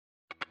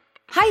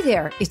Hi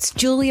there, it's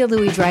Julia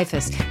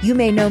Louis-Dreyfus. You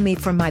may know me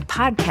from my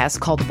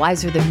podcast called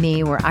Wiser Than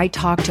Me, where I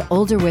talk to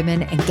older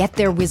women and get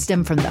their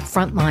wisdom from the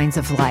front lines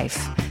of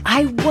life.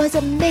 I was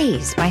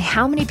amazed by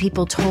how many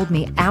people told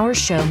me our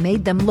show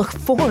made them look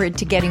forward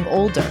to getting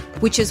older,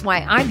 which is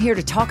why I'm here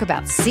to talk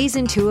about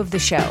season 2 of the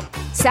show.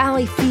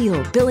 Sally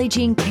Field, Billie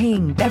Jean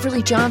King,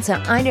 Beverly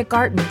Johnson, Ina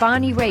Garten,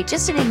 Bonnie Raitt,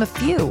 just to name a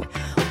few.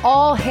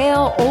 All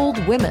hail old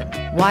women.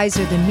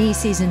 Wiser Than Me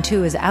season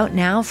 2 is out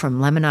now from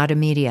Lemonada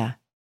Media.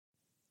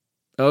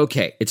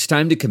 Okay, it's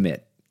time to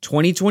commit.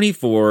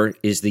 2024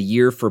 is the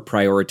year for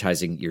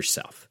prioritizing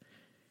yourself.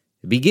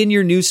 Begin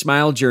your new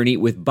smile journey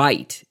with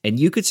Byte, and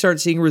you could start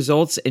seeing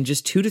results in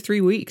just 2 to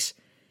 3 weeks.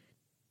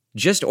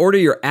 Just order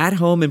your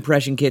at-home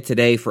impression kit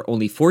today for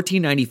only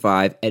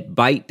 $14.95 at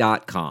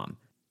Byte.com.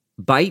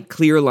 Byte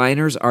clear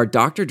liners are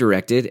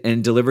doctor-directed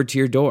and delivered to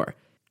your door.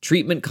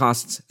 Treatment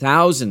costs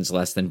thousands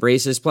less than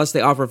braces, plus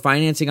they offer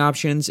financing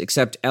options,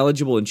 accept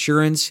eligible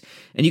insurance,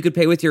 and you could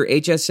pay with your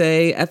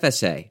HSA,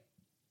 FSA.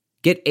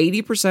 Get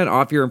 80%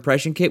 off your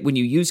impression kit when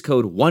you use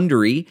code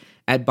WONDERY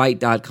at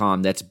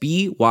Byte.com. That's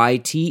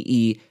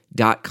BYTE.com.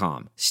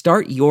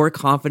 Start your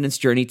confidence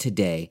journey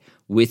today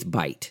with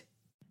Byte.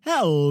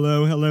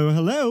 Hello, hello,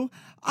 hello.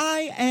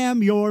 I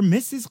am your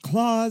Mrs.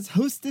 Claus,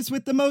 hostess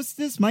with the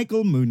mostest,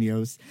 Michael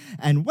Munoz.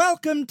 And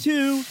welcome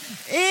to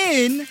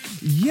In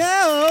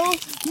Yo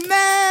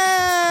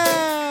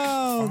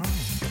Mouth!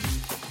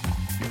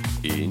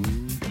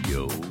 In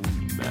Yo Mouth.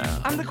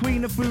 I'm the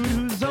queen of food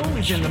who's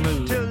always in the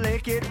mood to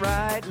lick it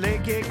right,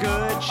 lick it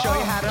good, show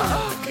you how to.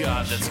 Oh,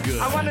 God, that's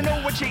good. I want to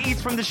know what you eat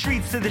from the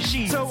streets to the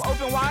sheets. So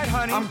open wide,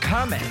 honey. I'm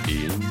coming.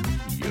 In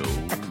Yo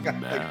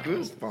Mouth.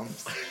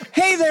 Goosebumps.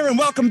 Hey there, and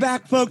welcome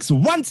back, folks.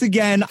 Once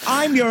again,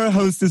 I'm your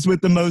hostess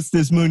with the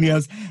mostest,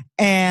 Munoz.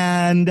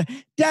 And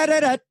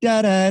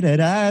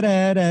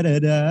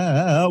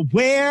da-da-da-da-da-da-da-da-da-da.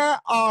 Where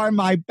are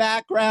my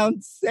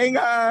background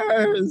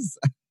singers?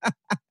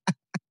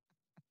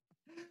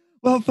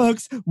 Well,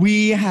 folks,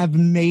 we have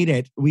made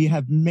it. We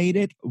have made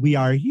it. We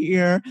are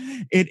here.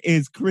 It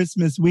is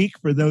Christmas week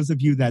for those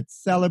of you that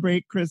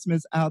celebrate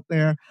Christmas out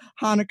there.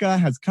 Hanukkah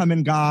has come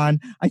and gone.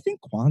 I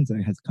think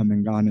Kwanzaa has come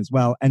and gone as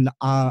well. And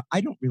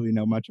I don't really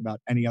know much about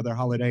any other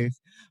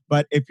holidays.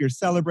 But if you're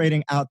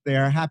celebrating out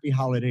there, happy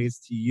holidays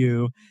to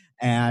you.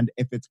 And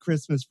if it's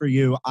Christmas for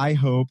you, I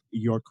hope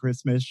your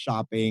Christmas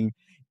shopping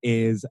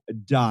is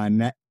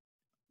done.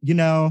 You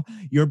know,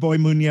 your boy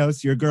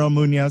Munoz, your girl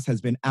Munoz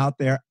has been out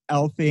there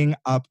elfing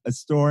up a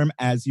storm,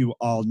 as you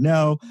all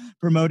know,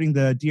 promoting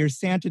the Dear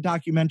Santa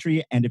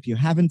documentary. And if you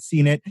haven't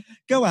seen it,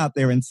 go out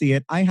there and see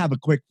it. I have a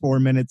quick 4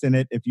 minutes in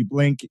it. If you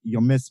blink, you'll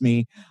miss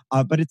me.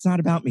 But it's not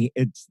about me.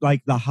 It's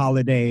like the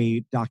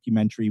holiday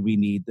documentary we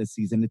need this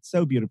season. It's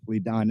so beautifully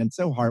done and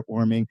so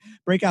heartwarming.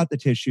 Break out the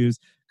tissues.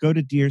 Go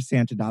to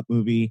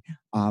dearsanta.movie.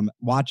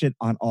 Watch it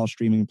on all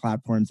streaming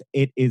platforms.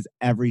 It is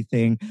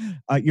everything.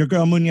 Your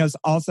girl Munoz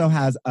also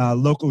has a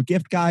local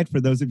gift guide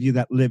for those of you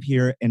that live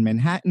here in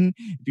Manhattan.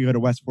 If you go to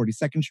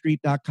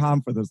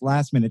west42ndstreet.com for those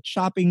last minute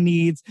shopping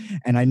needs.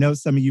 And I know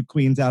some of you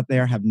queens out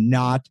there have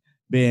not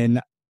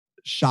been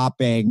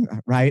shopping,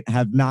 right?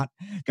 Have not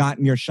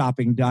gotten your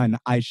shopping done,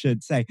 I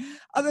should say.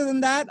 Other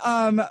than that,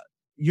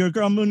 your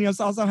girl Munoz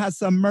also has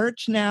some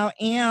merch now,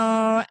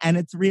 and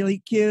it's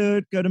really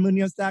cute. Go to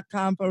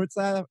munoz.com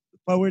 //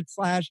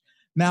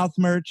 mouth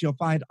merch. You'll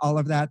find all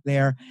of that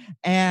there.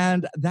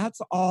 And that's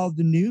all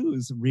the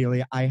news,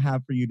 really, I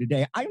have for you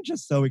today. I'm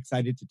just so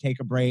excited to take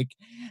a break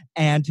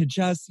and to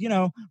just,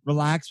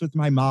 relax with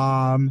my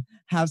mom,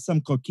 have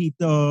some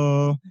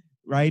coquito,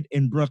 right,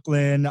 in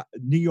Brooklyn.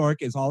 New York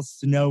is all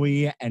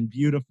snowy and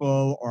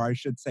beautiful, or I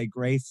should say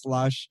gray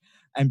slush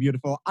and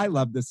beautiful. I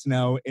love the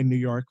snow in New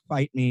York.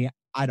 Fight me.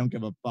 I don't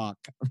give a fuck.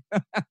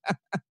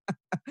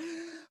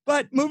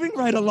 But moving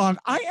right along,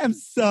 I am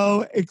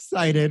so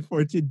excited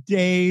for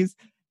today's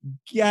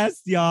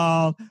guest,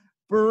 y'all.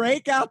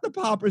 Break out the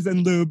poppers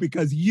and lube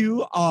because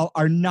you all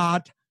are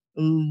not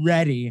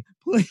ready.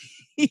 Please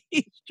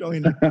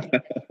join us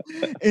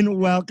in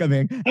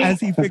welcoming as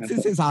he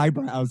fixes his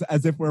eyebrows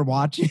as if we're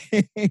watching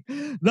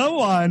the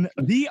one,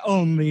 the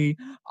only,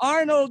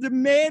 Arnold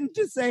Myint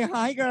to say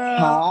hi, girl.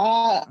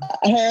 Hi.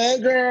 Hey,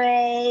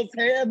 girls.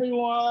 Hey,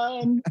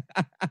 everyone.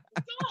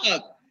 What's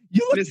up?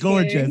 You look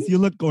gorgeous. You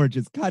look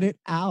gorgeous. Cut it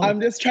out. I'm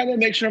just trying to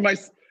make sure my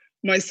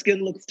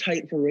skin looks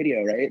tight for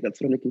radio, right? That's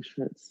what I'm making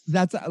sure it's...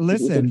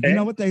 Listen, okay? You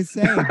know what they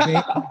say.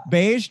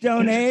 Beige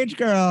don't age,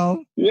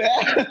 girl.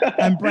 Yeah.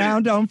 And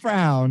brown don't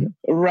frown.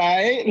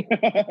 Right?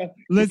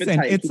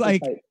 Listen, it's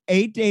like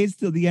 8 days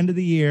till the end of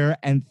the year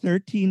and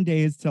 13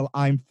 days till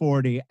I'm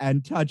 40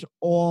 and touch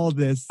all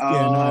this skin,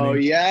 honey. Oh,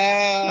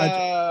 yeah. Touch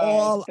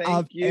all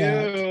of you.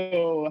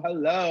 it.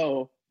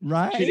 Hello.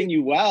 Right? Treating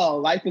you well.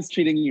 Life is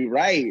treating you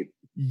right.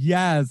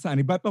 Yes,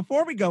 honey. But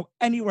before we go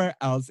anywhere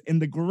else, in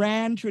the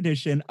grand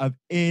tradition of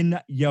In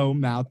Yo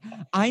Mouth,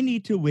 I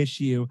need to wish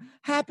you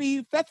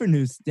Happy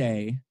Pfeffernuss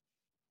Day.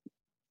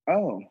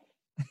 Oh.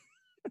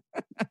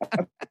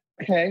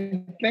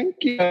 Okay. Thank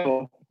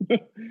you.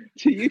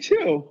 To you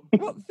too.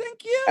 Well,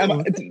 thank you. I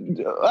don't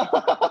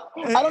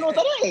know what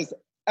that is.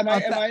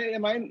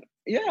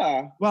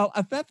 Yeah. Well,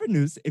 a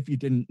pfeffernusse, if you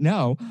didn't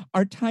know,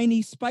 are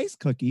tiny spice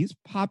cookies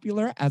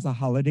popular as a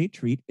holiday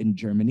treat in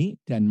Germany,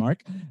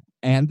 Denmark,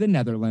 and the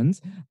Netherlands,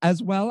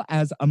 as well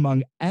as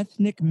among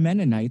ethnic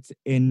Mennonites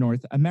in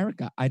North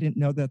America. I didn't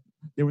know that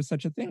there was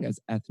such a thing as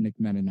ethnic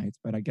Mennonites,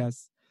 but I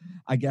guess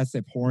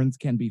if horns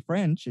can be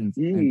French and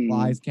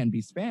flies can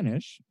be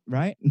Spanish,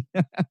 right?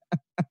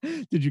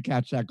 Did you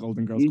catch that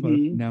Golden Girls quote?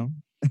 No.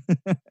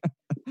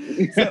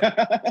 So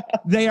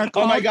they are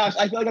called, oh my gosh,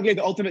 I feel like I'm getting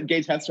the ultimate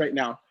gay test right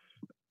now.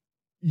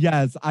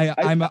 Yes,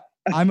 I'm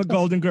a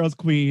Golden Girls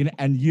queen,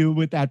 and you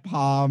with that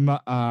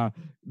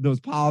those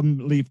palm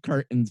leaf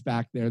curtains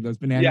back there, those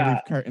banana leaf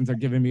curtains are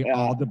giving me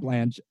all the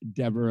Blanche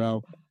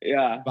Devereaux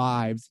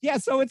vibes. Yeah,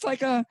 so it's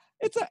like a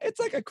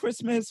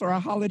Christmas or a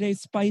holiday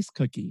spice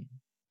cookie.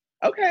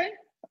 Okay,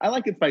 I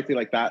like it spicy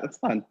like that. That's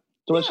fun,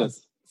 delicious.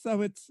 Yes.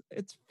 So it's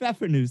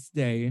Pfeffernusse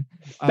Day.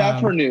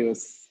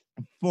 Pfeffernusse.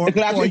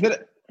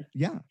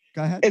 Yeah,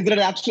 go ahead. Is it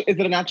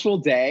an actual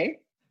day?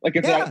 Like,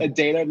 is it a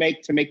day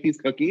to make these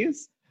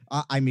cookies?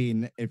 I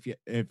mean, if you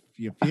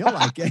feel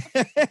like it,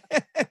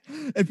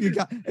 if you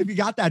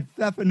got that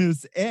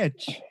Pfeffernusse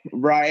itch,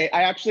 right?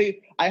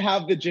 I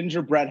have the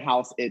gingerbread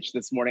house itch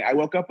this morning. I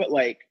woke up at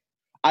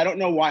I don't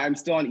know why I'm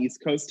still on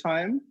East Coast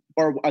time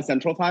or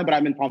Central time, but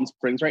I'm in Palm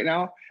Springs right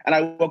now, and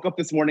I woke up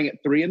this morning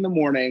at 3 a.m.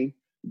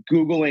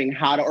 Googling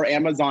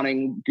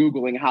Amazoning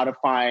Googling how to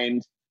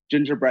find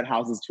gingerbread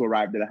houses to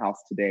arrive to the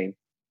house today.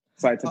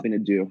 So I had something to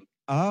do.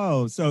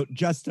 Oh, so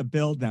just to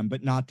build them,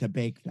 but not to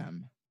bake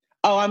them.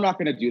 Oh, I'm not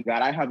going to do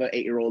that. I have an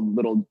 8-year-old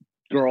little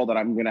girl that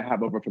I'm going to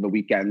have over for the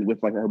weekend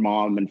with her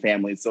mom and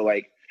family. So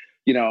we're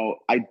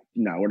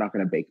not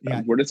going to bake them.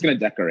 Yeah. We're just going to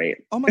decorate.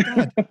 Oh my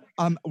God.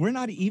 We're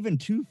not even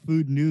to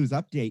food news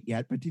update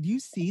yet, but did you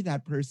see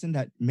that person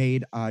that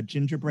made a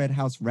gingerbread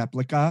house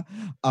replica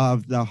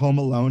of the Home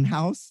Alone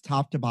house,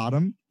 top to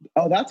bottom?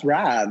 Oh, that's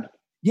rad.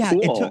 Yeah,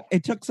 cool.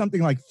 It took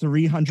something like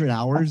 300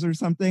 hours or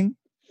something.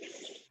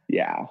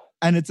 Yeah.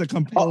 And it's a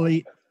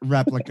complete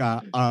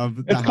replica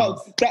of the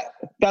house.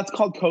 That's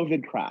called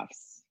COVID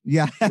crafts.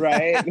 Yeah.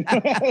 Right?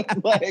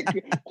 Like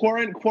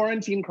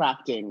quarantine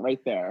crafting right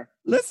there.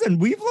 Listen,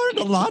 we've learned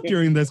a lot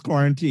during this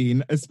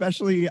quarantine,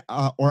 especially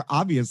or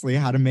obviously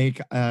how to make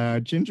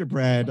a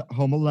gingerbread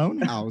Home Alone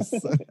house.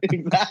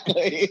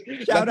 Exactly.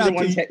 Shout out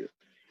to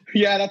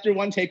Yeah, that's your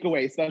one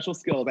takeaway. Special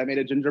skills. I made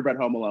a gingerbread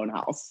Home Alone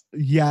house.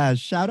 Yeah,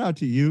 shout out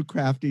to you,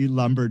 crafty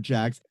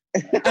lumberjacks.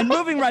 And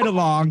moving right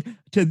along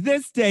to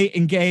this day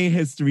in gay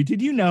history,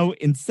 did you know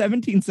in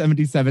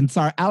 1777,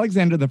 Tsar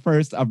Alexander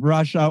I of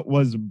Russia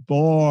was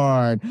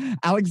born?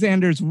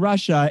 Alexander's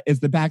Russia is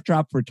the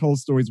backdrop for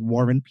Tolstoy's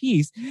War and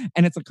Peace,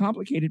 and it's a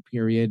complicated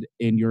period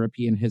in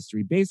European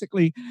history.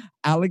 Basically,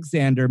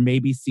 Alexander may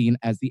be seen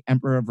as the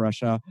Emperor of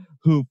Russia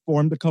who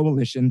formed the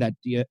coalition that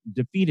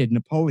defeated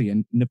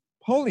Napoleon.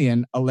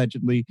 Napoleon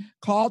allegedly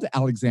called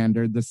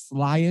Alexander the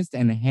slyest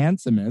and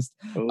handsomest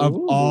of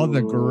all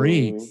the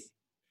Greeks.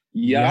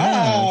 Yum!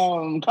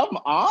 Yes. Come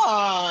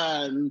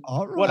on!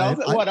 All right.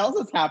 What else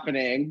is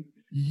happening?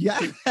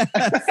 Yes.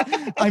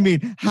 I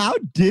mean, how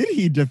did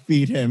he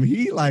defeat him?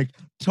 He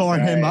tore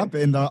him up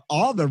in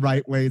all the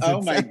right ways.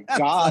 Oh my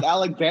God.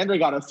 Alexandra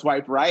got a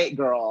swipe right,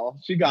 girl.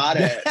 She got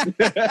it.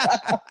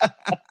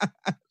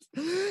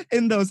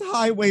 In those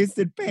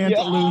high-waisted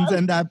pantaloons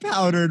and that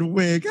powdered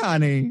wig,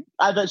 honey.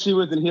 I bet she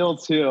was in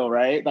heels too,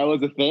 right? That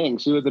was a thing.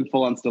 She was in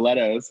full-on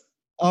stilettos.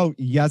 Oh,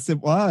 yes, it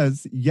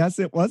was. Yes,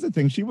 it was a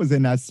thing. She was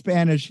in a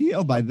Spanish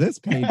heel by this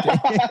painting.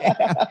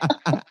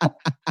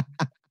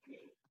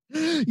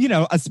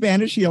 A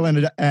Spanish heel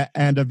and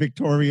a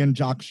Victorian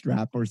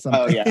jockstrap or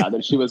something. Oh, yeah,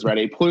 then she was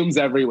ready. Plumes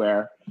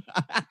everywhere.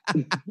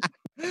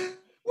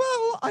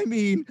 Well, I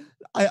mean,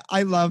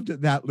 I loved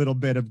that little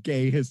bit of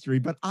gay history,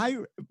 but I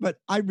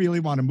really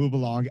want to move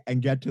along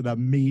and get to the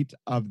meat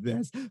of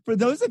this. For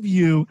those of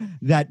you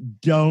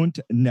that don't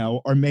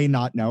know or may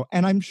not know,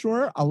 and I'm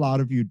sure a lot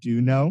of you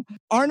do know,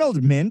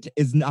 Arnold Myint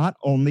is not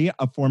only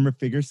a former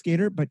figure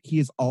skater, but he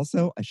is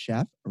also a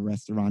chef, a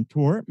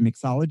restaurateur,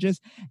 mixologist,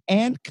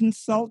 and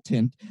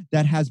consultant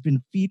that has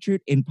been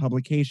featured in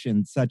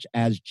publications such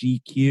as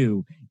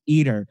GQ,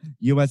 Eater,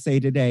 USA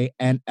Today,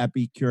 and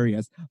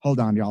Epicurious. Hold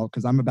on, y'all,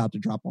 because I'm about to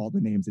drop all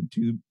the names in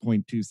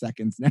 2.2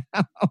 seconds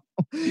now.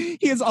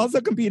 He has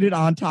also competed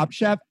on Top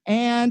Chef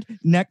and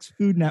Next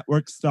Food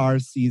Network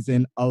Stars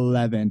Season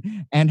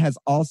 11, and has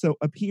also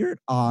appeared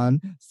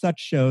on such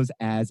shows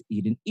as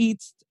Eat and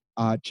Eats,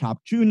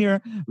 Chop Jr.,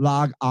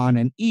 Log On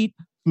and Eat,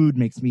 Food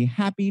Makes Me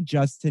Happy,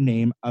 just to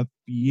name a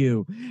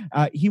few.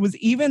 He was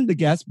even the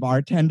guest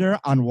bartender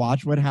on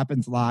Watch What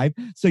Happens Live,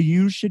 so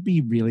you should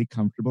be really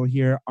comfortable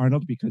here,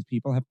 Arnold, because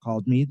people have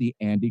called me the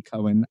Andy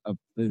Cohen of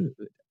food.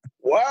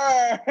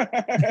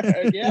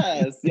 Word.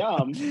 Yes,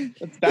 yum.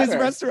 That's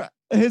better.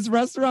 His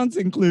restaurants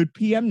include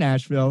PM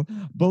Nashville,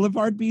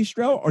 Boulevard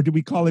Bistro, or do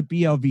we call it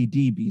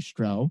BLVD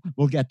Bistro?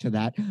 We'll get to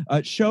that.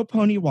 Show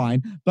Pony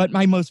Wine. But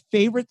my most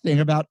favorite thing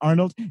about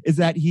Arnold is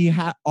that he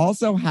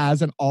also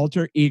has an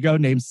alter ego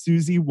named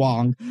Susie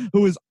Wong,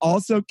 who is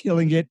also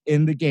killing it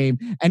in the game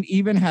and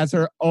even has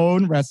her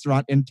own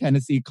restaurant in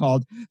Tennessee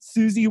called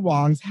Susie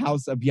Wong's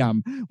House of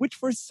Yum, which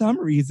for some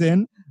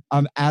reason,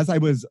 as I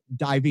was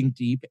diving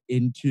deep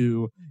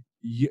into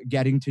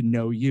getting to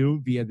know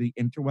you via the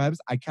interwebs,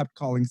 I kept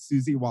calling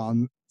Susie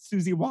Wong's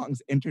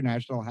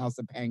International House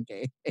of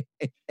Pancake.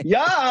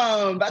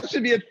 Yum! That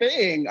should be a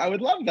thing. I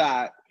would love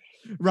that.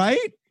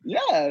 Right?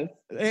 Yes.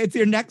 It's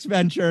your next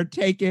venture.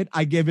 Take it.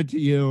 I give it to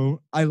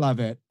you. I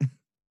love it.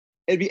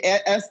 It'd be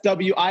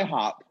SW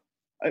IHOP.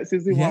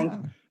 Susie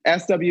Wong.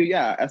 SW,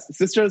 yeah.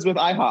 Sisters with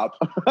IHOP.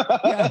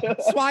 Yeah.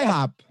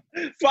 Swihop.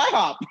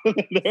 Swihop.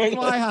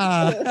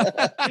 Swihop.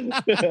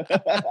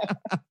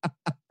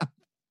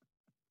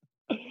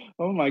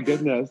 Oh my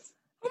goodness.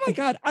 Oh my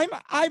God.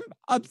 I'm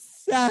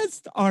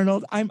obsessed,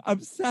 Arnold. I'm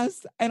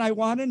obsessed. And I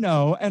want to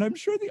know, and I'm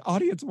sure the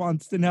audience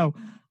wants to know.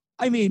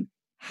 I mean,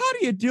 how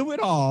do you do it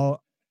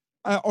all?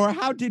 Or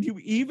how did you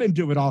even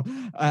do it all?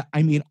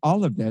 I mean,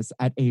 all of this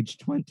at age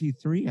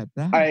 23 at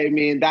that. I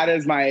mean,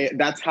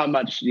 that's how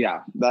much, yeah,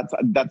 that's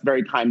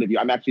very kind of you.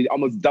 I'm actually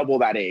almost double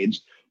that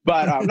age,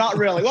 but not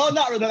really. Well,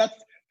 not really.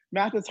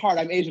 Math is hard.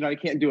 I'm Asian. I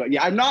can't do it.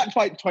 Yeah, I'm not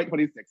quite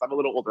 26. I'm a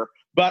little older,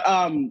 but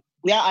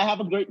yeah, I have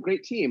a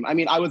great team. I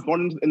mean, I was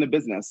born in the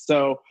business.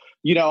 So,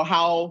 you know,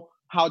 how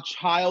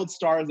child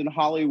stars in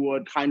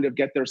Hollywood kind of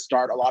get their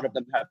start. A lot of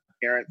them have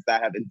parents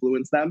that have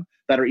influenced them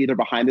that are either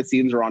behind the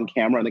scenes or on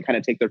camera, and they kind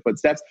of take their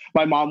footsteps.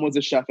 My mom was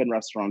a chef and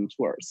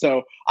restaurateur.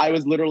 So I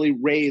was literally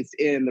raised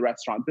in the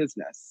restaurant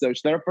business. So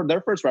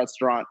their first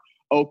restaurant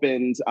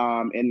opened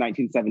in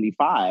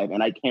 1975,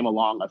 and I came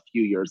along a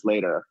few years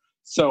later.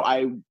 So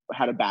I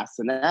had a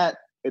bassinet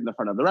in the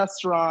front of the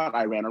restaurant.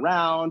 I ran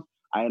around.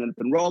 I ended up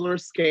in roller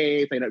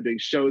skates. I ended up doing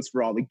shows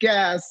for all the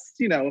guests.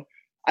 You know,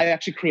 I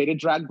actually created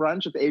drag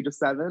brunch at the age of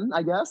 7,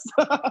 I guess.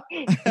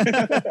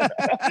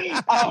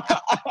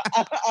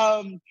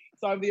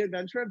 So I'm the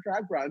inventor of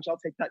drag brunch. I'll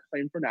take that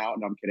claim for now.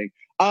 No, I'm kidding.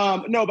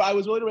 No, but I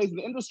was really raised in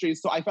the industry.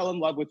 So I fell in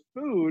love with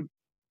food.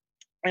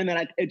 And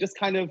then it just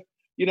kind of,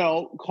 you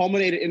know,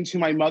 culminated into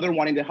my mother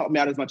wanting to help me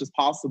out as much as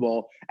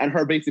possible and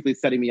her basically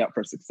setting me up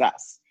for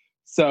success.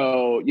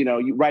 So, you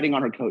know, riding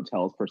on her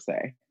coattails per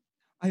se.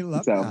 I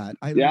love that.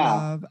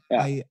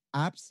 I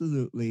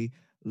absolutely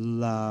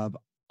love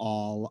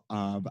all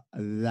of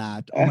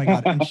that. Oh my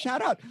God. And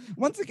shout out,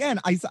 once again,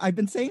 I've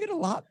been saying it a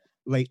lot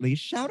lately.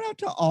 Shout out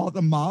to all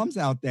the moms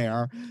out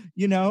there,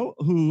 you know,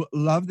 who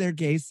love their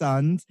gay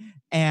sons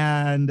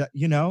and,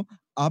 you know,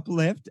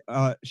 uplift.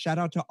 Shout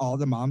out to all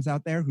the moms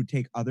out there who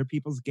take other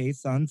people's gay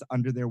sons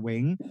under their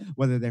wing,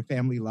 whether their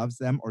family loves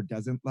them or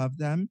doesn't love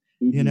them.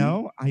 Mm-hmm. You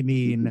know, I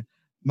mean,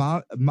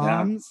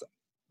 moms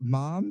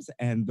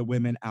and the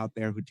women out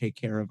there who take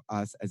care of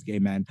us as gay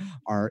men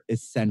are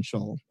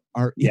essential.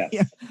 Are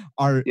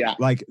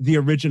like the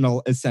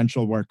original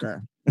essential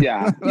worker.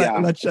 Yeah,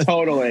 yeah,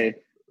 totally.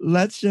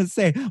 Let's just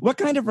say, what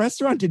kind of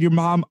restaurant did your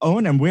mom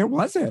own, and where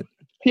was it?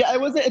 Yeah, it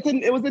was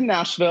in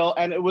Nashville,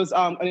 and it was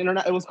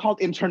it was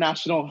called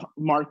International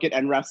Market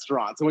and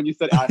Restaurant. So when you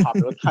said IHOP,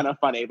 it was kind of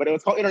funny, but it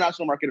was called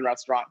International Market and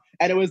Restaurant,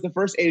 and it was the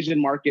first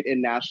Asian market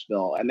in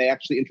Nashville, and they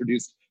actually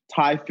introduced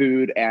Thai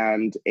food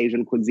and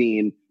Asian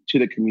cuisine to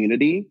the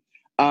community.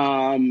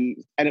 And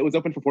it was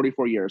open for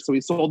 44 years. So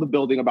we sold the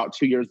building about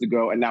 2 years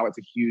ago, and now it's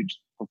a huge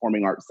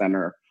performing arts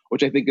center,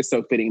 which I think is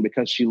so fitting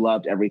because she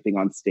loved everything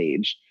on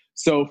stage.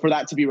 So for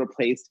that to be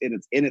replaced in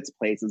its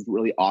place is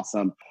really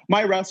awesome.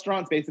 My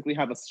restaurants basically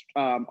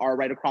are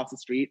right across the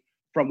street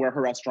from where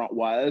her restaurant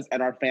was,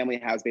 and our family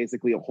has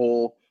basically a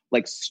whole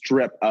like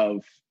strip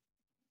of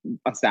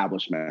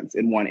establishments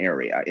in one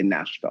area in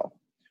Nashville.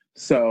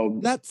 So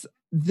that's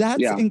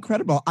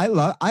incredible. I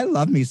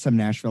love me some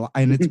Nashville,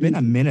 and it's been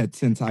a minute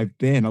since I've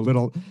been. A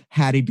little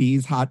Hattie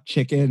B's hot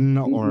chicken,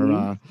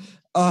 or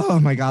oh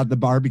my God, the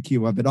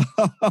barbecue of it all.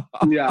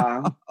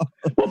 Yeah.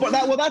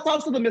 Well, that's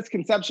also the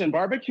misconception.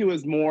 Barbecue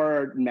is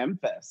more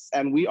Memphis,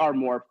 and we are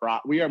more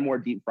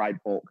deep fried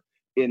folk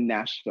in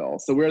Nashville.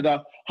 So we're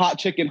the hot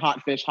chicken,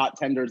 hot fish, hot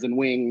tenders, and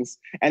wings.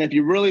 And if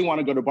you really want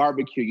to go to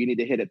barbecue, you need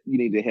to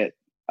hit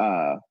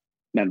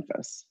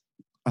Memphis.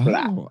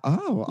 Oh,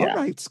 all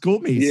right. School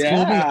me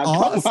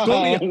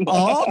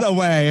all the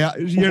way.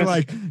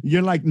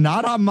 You're like,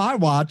 not on my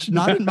watch,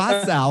 not in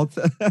my South.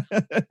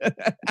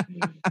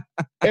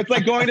 It's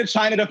like going to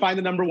China to find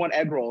the number one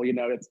egg roll. You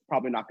know, it's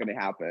probably not going to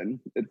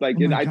happen. It's like,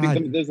 I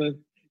think there's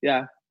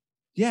Yeah.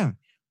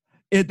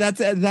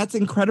 That's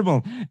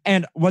incredible.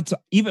 And what's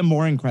even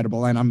more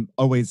incredible, and I'm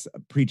always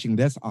preaching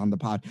this on the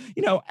pod,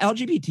 you know,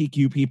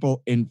 LGBTQ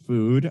people in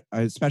food,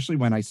 especially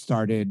when I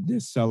started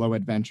this solo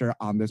adventure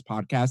on this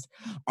podcast,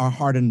 are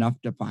hard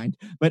enough to find.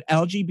 But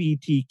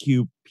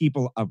LGBTQ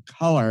people of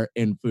color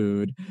in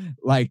food,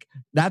 like,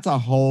 that's a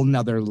whole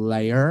nother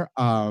layer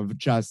of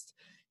just,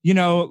 you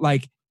know,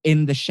 like,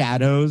 in the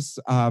shadows,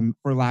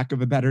 for lack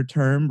of a better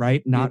term,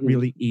 right? Not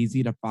really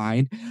easy to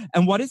find.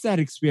 And what is that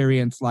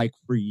experience like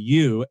for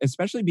you,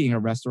 especially being a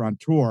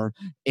restaurateur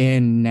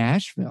in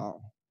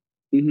Nashville?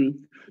 You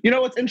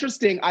know, what's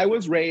interesting, I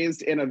was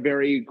raised in a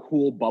very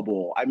cool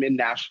bubble. I'm in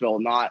Nashville,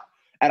 and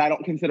I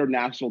don't consider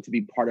Nashville to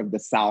be part of the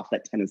South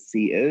that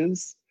Tennessee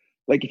is.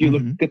 Like if you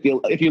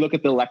look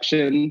at the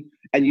election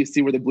and you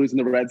see where the Blues and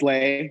the Reds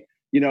lay,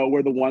 you know,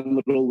 we're the one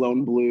little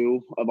lone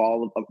blue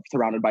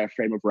surrounded by a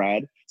frame of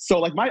red. So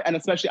like and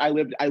especially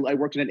I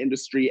worked in an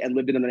industry and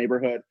lived in a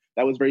neighborhood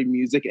that was very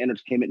music and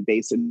entertainment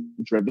based and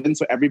driven.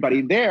 So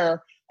everybody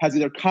there has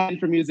either come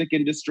from music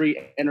industry,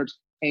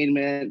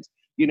 entertainment.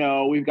 You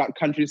know, we've got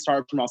country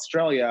stars from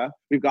Australia.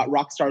 We've got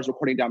rock stars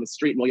recording down the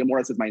street. And William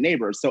Morris is my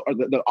neighbor. Or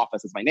the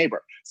office is my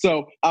neighbor.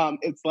 So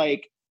it's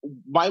like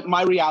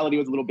my reality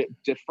was a little bit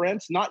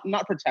different, not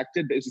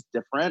protected, but it's just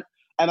different.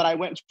 And then I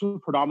went to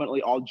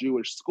predominantly all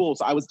Jewish schools.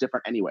 So I was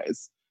different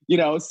anyways, you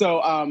know?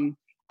 So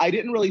I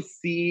didn't really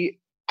see,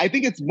 I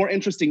think it's more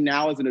interesting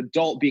now as an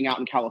adult being out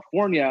in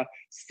California,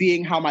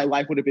 seeing how my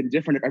life would have been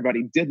different if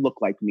everybody did look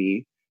like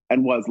me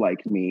and was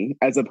like me,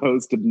 as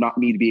opposed to not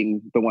me being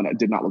the one that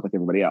did not look like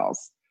everybody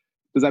else.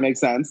 Does that make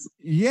sense?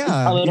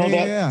 Yeah. A little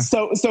bit. Yeah.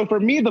 So for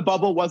me, the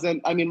bubble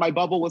wasn't, I mean, my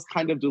bubble was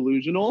kind of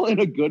delusional in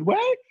a good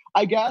way,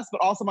 I guess. But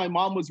also my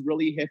mom was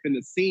really hip in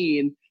the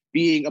scene,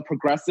 being a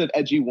progressive,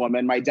 edgy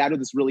woman. My dad was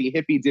this really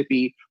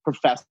hippy-dippy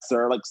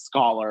professor, like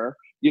scholar,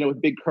 you know,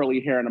 with big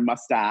curly hair and a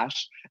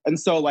mustache. And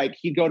so like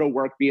he'd go to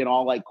work being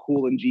all like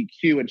cool and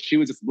GQ. And she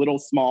was this little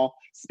small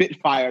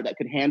spitfire that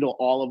could handle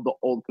all of the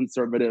old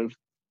conservative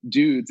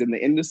dudes in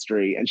the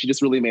industry, and she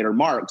just really made her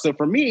mark. So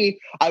for me,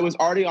 I was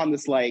already on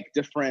this like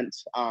different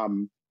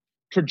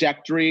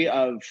trajectory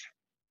of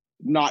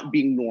not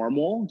being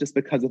normal just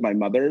because of my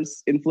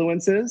mother's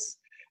influences.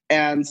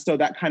 And so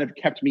that kind of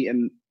kept me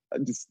in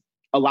just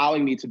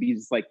allowing me to be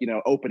just like, you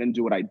know, open and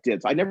do what I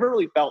did. So I never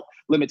really felt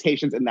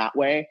limitations in that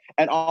way.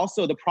 And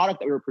also the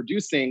product that we were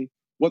producing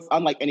was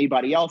unlike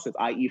anybody else's,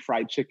 i.e.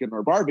 fried chicken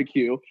or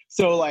barbecue.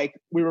 So like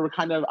we were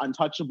kind of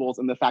untouchables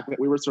in the fact that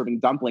we were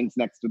serving dumplings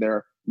next to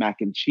their mac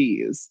and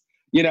cheese,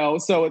 you know?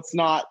 So it's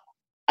not,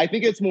 I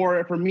think it's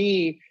more for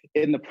me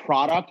in the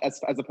product as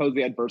opposed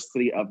to the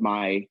adversity of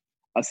my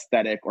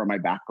aesthetic or my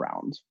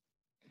background.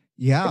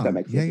 Yeah. If that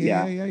makes sense.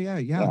 Yeah.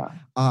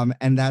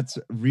 And that's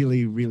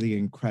really, really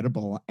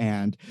incredible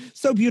and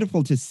so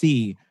beautiful to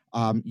see,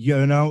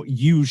 you know,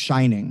 you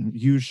shining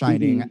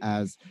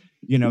as,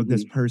 you know,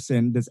 this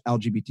person, this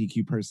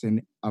LGBTQ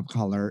person of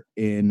color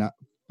in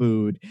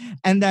food.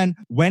 And then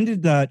when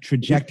did the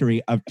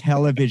trajectory of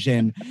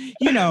television,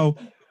 you know,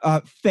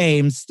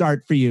 fame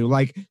start for you?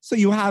 Like, so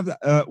you have,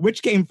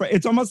 which came first?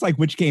 It's almost like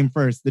which came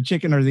first, the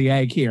chicken or the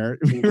egg here.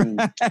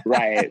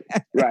 Right.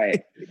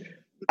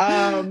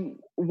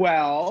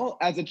 Well,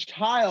 as a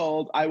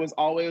child, I was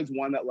always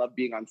one that loved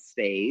being on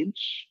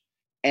stage.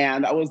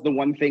 And that was the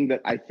one thing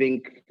that I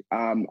think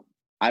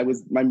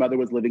my mother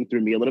was living through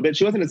me a little bit.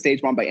 She wasn't a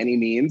stage mom by any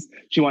means.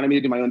 She wanted me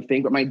to do my own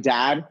thing, but my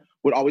dad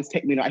would always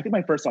take me to, I think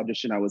my first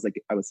audition, I was 5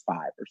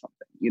 or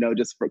something, you know,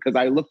 just because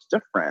I looked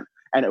different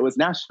and it was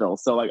Nashville.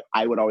 So like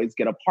I would always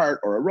get a part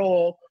or a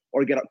role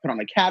or get put on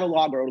a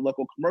catalog or a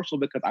local commercial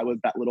because I was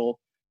that little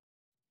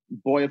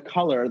boy of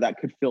color that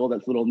could fill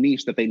this little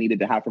niche that they needed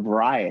to have for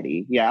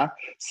variety. Yeah.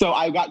 So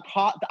I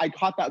caught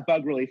that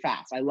bug really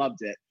fast. I loved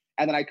it.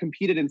 And then I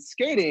competed in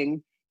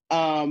skating.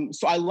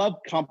 So I loved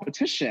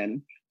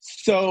competition.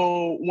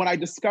 So when I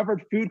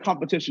discovered food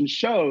competition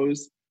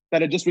shows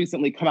that had just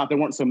recently come out, there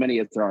weren't so many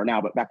as there are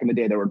now, but back in the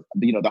day, there were,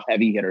 you know, the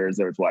heavy hitters.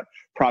 There was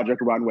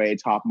Project Runway,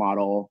 Top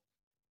Model,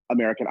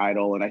 American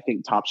Idol, and I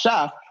think Top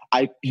Chef.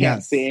 I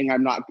can't sing.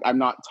 I'm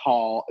not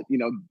tall, you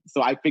know,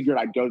 so I figured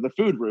I'd go the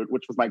food route,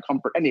 which was my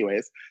comfort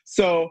anyways.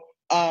 So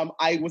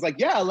I was like,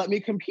 yeah, let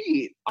me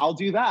compete. I'll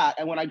do that.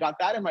 And when I got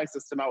that in my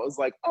system, I was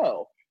like,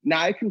 oh,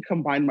 now I can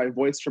combine my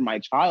voice from my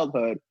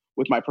childhood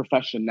with my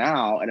profession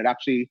now. And it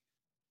actually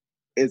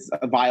is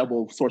a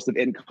viable source of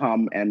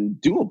income and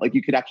doable. Like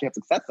you could actually have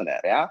success in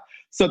it. Yeah.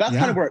 So that's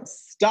kind of where it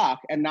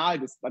stuck. And now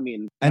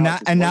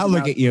now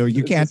look at you.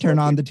 You can't turn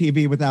on the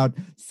TV without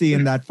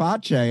seeing that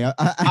face.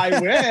 I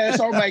wish.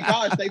 Oh my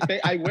gosh.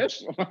 I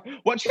wish.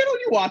 What channel are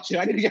you watching?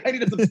 I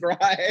need to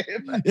subscribe.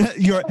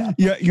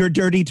 your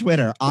dirty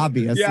Twitter,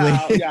 obviously.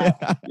 Yeah.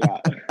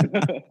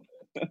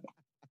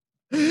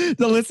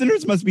 The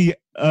listeners must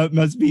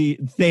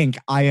think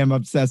I am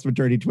obsessed with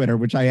dirty Twitter,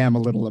 which I am a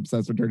little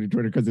obsessed with dirty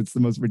Twitter because it's the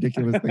most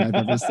ridiculous thing I've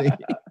ever seen.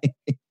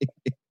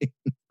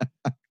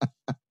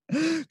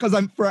 Because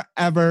I'm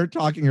forever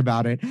talking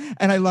about it.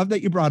 And I love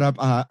that you brought up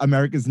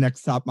America's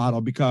Next Top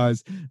Model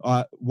because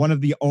one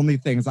of the only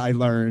things I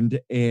learned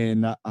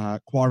in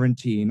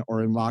quarantine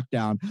or in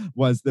lockdown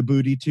was the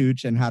booty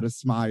tooch and how to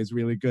smile is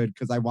really good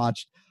because I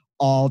watched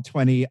all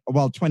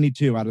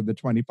 22 out of the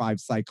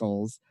 25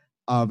 cycles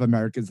of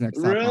America's Next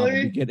Top Model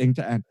beginning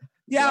to end.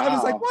 Yeah, wow. I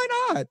was like, why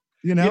not?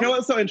 You know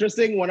what's so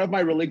interesting? One of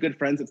my really good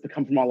friends that's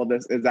come from all of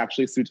this is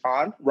actually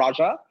Sultan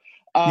Raja.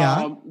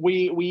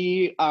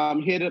 We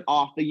hit it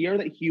off the year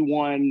that he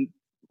won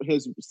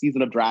his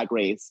season of Drag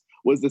Race.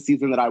 was the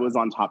season that I was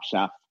on Top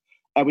Chef.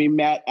 And we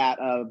met at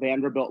a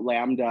Vanderbilt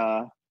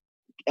Lambda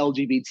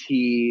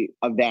LGBT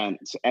event.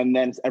 And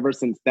then ever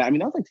since then, I mean,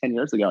 that was like 10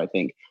 years ago, I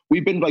think.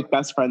 We've been like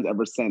best friends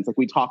ever since. Like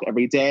we talk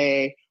every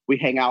day. We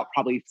hang out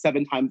probably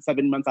 7 months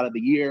out of the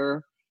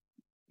year.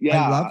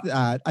 Yeah.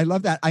 I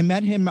love that. I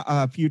met him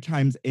a few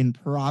times in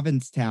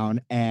Provincetown,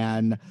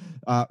 and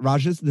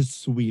Raja's the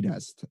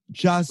sweetest.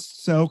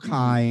 Just so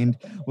kind.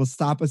 Will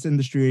stop us in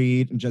the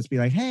street and just be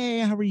like, hey,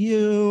 how are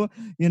you?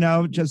 You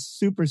know, just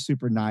super,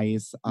 super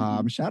nice.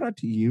 Shout out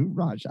to you,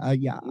 Raja.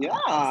 Yeah.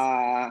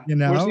 You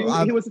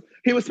know,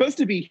 he was supposed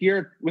to be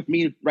here with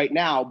me right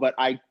now, but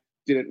I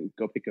didn't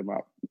go pick him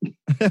up.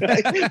 he's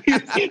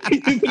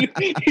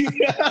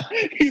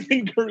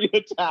in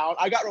Koreatown.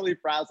 I got really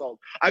frazzled.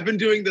 I've been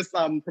doing this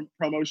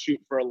promo shoot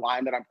for a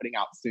line that I'm putting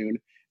out soon,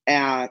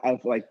 and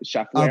of like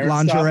chef wear of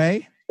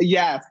lingerie stuff.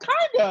 Yes,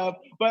 kind of,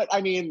 but I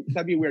mean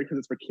that'd be weird because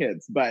it's for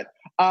kids. But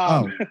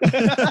I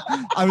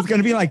was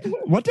gonna be like,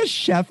 what does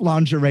chef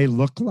lingerie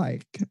look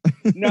like?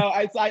 No,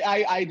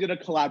 I did a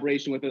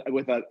collaboration with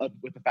a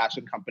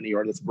fashion company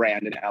or this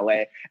brand in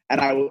LA,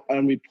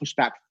 and we pushed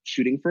back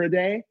shooting for a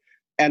day.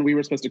 And we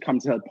were supposed to come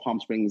to Palm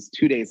Springs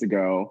 2 days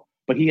ago,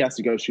 but he has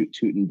to go shoot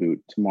Toot and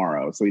Boot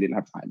tomorrow, so he didn't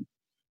have time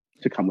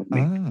to come with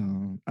me.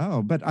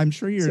 Oh, but I'm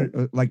sure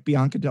you're like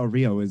Bianca Del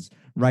Rio is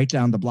right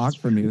down the block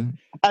from you.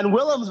 And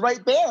Willem's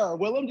right there.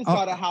 Willem just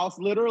got a house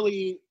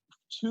literally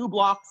 2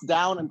 blocks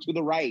down and to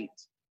the right.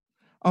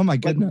 Oh my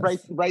goodness! Like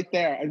right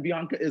there, and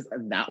Bianca is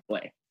that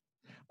way.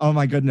 Oh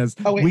my goodness!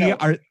 Oh wait, we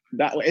are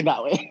that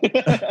way.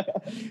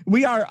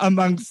 We are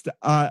amongst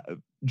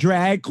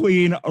drag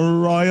queen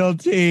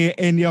royalty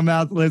in your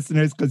mouth,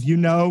 listeners, because you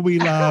know we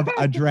love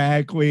a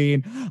drag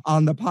queen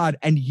on the pod,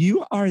 and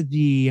you are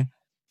the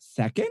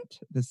second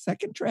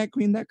drag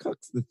queen that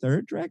cooks, the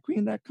third drag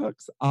queen that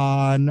cooks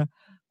on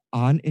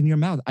In Your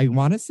Mouth. I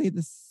want to say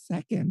the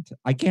second.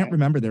 I can't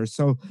remember there.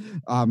 So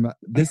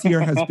this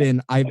year has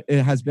been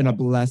it has been a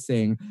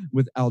blessing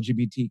with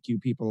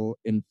LGBTQ people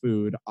in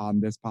food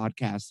on this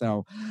podcast.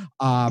 So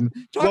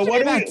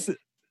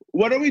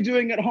what are we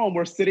doing at home?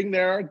 We're sitting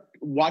there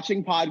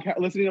watching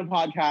listening to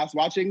podcasts,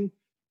 watching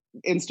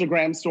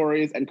Instagram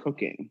stories, and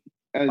cooking.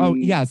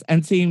 And yes,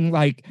 and seeing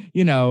like,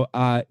 you know,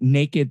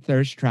 naked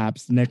thirst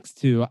traps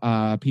next to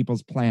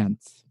people's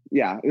plants.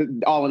 Yeah,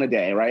 all in a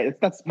day, right?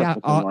 That's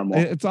normal.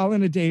 It's all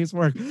in a day's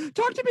work.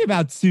 Talk to me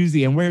about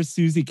Susie and where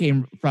Susie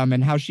came from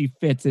and how she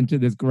fits into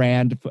this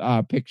grand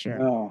picture.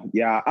 Oh,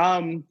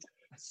 yeah.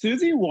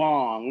 Susie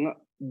Wong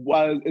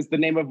is the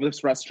name of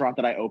this restaurant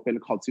that I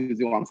opened called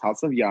Susie Wong's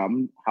House of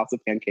Yum, House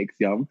of Pancakes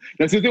Yum.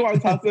 No, Susie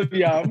Wong's House of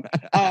Yum.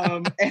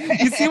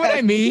 You see what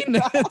I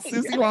mean?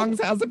 Susie Wong's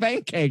House of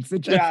Pancakes.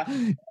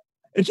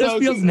 It just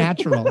feels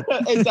natural.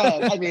 It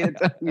does. I mean,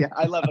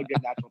 I love a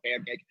good natural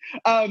pancake.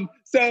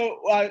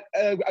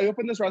 I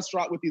opened this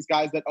restaurant with these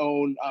guys that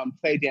own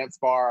Play Dance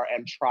Bar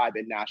and Tribe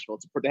in Nashville.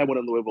 They have one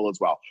in Louisville as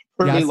well.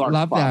 Yes,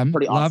 love them.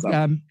 Pretty awesome.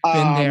 Love them.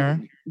 Been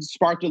there.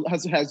 Sparked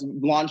has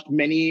launched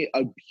many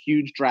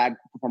huge drag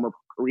performer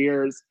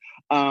careers.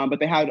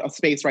 But they had a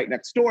space right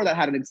next door that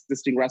had an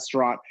existing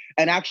restaurant.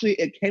 And actually,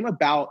 it came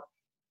about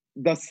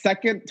the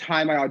second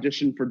time I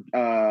auditioned for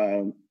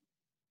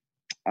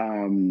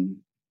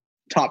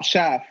Top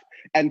Chef,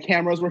 and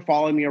cameras were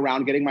following me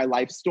around getting my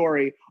life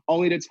story,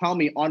 only to tell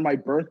me on my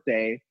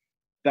birthday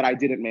that I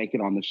didn't make it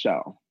on the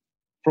show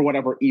for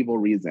whatever evil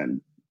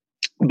reason.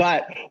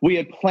 But we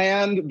had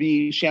planned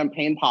the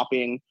champagne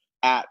popping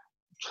at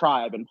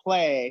Tribe and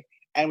Play,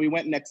 and we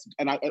went next,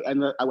 and I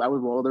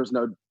was, well, there's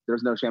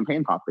no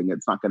champagne popping.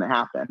 It's not going to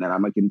happen. And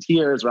I'm like in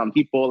tears around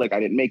people, like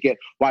I didn't make it.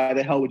 Why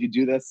the hell would you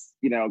do this?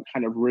 You know,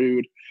 kind of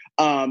rude.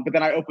 But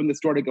then I opened this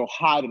door to go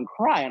hide and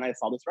cry, and I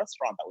saw this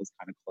restaurant that was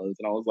kind of closed.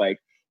 And I was like,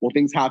 well,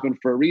 things happen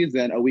for a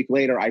reason. A week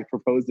later, I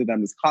proposed to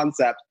them this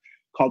concept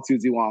called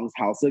Susie Wong's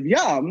House of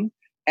Yum.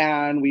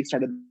 And we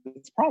started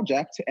this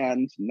project,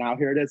 and now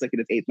here it is, like in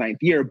its 8th, 9th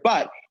year.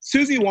 But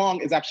Susie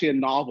Wong is actually a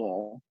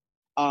novel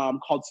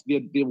called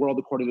The World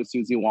According to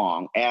Susie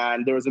Wong.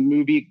 And there was a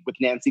movie with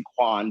Nancy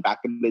Kwan back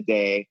in the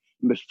day,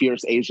 the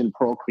fierce Asian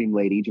pearl cream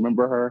lady. Do you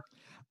remember her?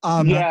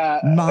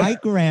 My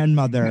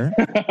grandmother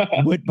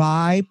would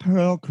buy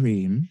pearl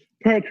cream.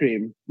 Pearl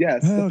cream,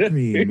 yes. Pearl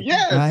cream.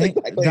 Yes, right?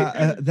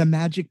 Exactly. The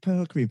magic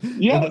pearl cream.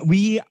 Yes.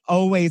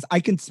 I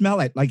can smell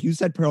it. Like you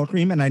said, pearl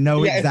cream, and I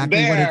know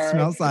exactly what it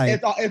smells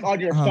like. It's on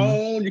your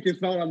phone. You can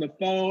smell it on the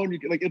phone. You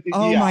can, like,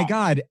 my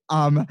God.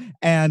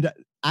 And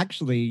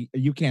actually,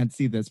 you can't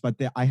see this, but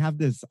I have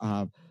this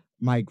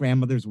my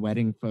grandmother's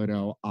wedding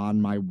photo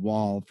on my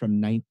wall from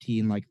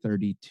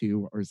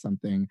 1932 or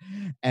something.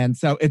 And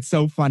so it's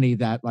so funny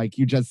that like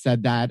you just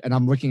said that, and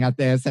I'm looking at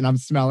this and I'm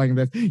smelling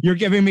this. You're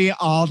giving me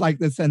all like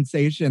the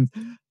sensations.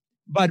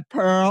 But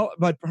pearl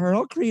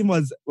cream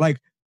was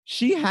like,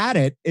 she had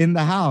it in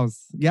the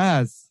house.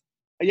 Yes.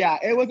 Yeah,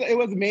 it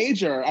was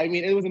major. I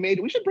mean, it was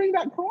amazing. We should bring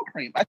back pearl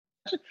cream. I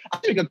should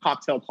make a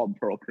cocktail called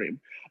pearl cream.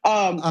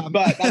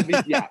 But that'd be,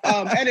 yeah.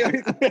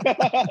 Anyways,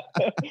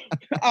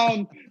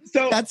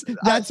 so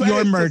that's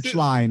your merch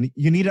line.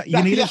 You need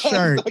a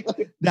shirt.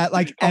 Exactly. that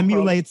like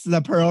emulates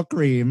the pearl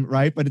cream,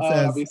 right? But it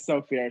says, that'd be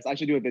so fierce. I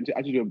should do a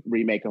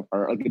remake of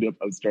her. I could do a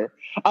poster.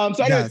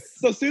 So anyways,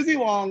 so Susie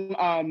Wong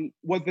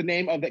was the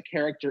name of that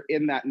character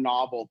in that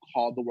novel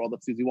called The World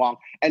of Susie Wong,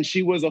 and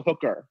she was a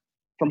hooker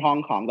from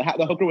Hong Kong,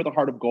 the hooker with a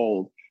heart of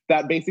gold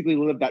that basically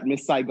lived that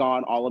Miss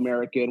Saigon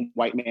all-American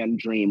white man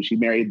dream. She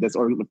married this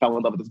or fell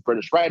in love with this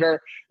British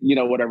writer,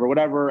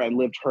 whatever, and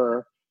lived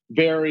her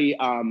very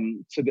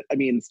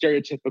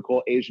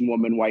stereotypical Asian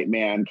woman, white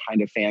man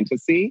kind of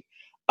fantasy.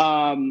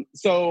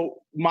 So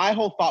my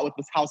whole thought with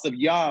this House of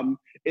Yum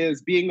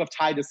is, being of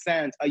Thai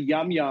descent, a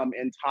yum yum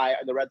in Thai,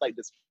 the red light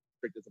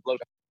district is a blowjob.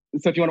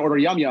 So if you want to order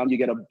yum yum, you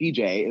get a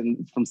BJ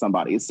from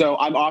somebody. So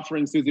I'm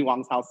offering Susie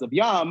Wong's House of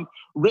Yum,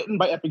 written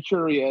by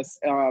Epicurious.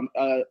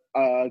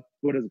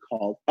 What is it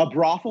called? A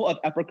brothel of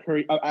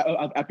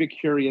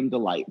Epicurean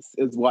delights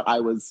is what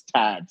I was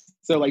tagged.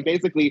 So like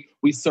basically,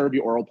 we serve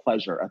you oral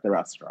pleasure at the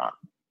restaurant.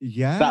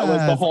 Yeah, that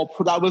was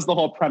the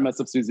whole premise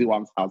of Susie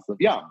Wong's House of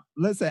Yum.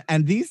 Listen,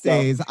 and these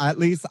days, at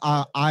least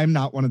I'm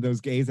not one of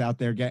those gays out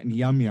there getting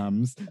yum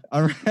yums.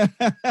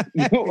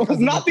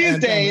 Not these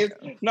days.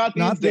 Not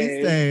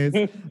these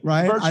days.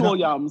 Right? Virtual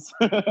yums.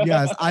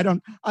 Yes, I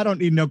don't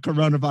need no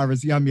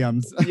coronavirus yum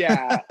yums.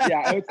 yeah.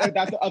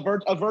 That's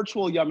a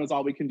virtual yum is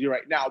all we can do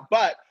right now.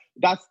 But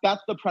that's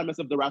the premise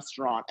of the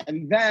restaurant.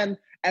 And then,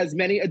 as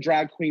many a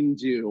drag queen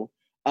do,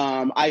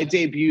 I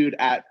debuted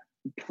at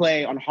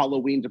Play on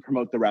Halloween to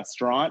promote the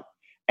restaurant,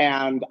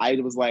 and I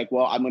was like,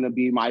 well, I'm going to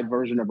be my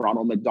version of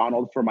Ronald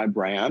McDonald for my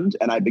brand,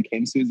 and I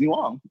became Susie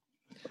Wong.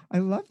 I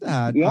love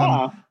that.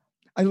 Yeah.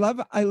 I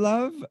love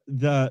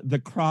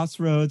the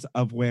crossroads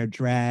of where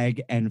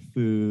drag and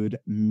food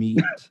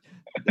meet.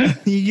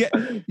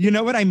 You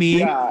know what I mean?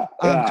 Yeah.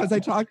 Because I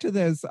talked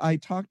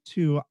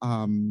to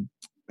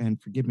and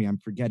forgive me, I'm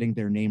forgetting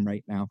their name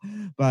right now,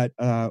 but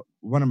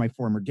one of my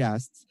former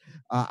guests,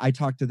 I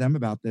talked to them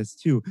about this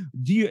too.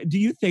 Do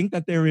you think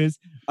that there is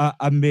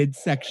a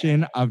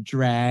midsection of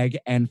drag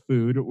and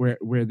food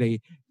where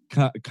they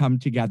come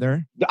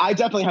together? I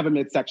definitely have a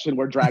midsection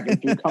where drag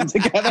and food come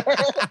together.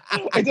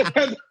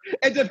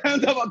 It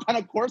depends on what kind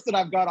of course that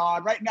I've got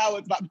on. Right now,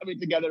 it's not coming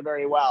together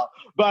very well,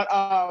 but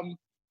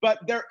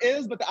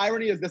the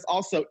irony is this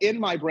also, in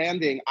my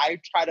branding,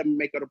 I try to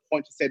make it a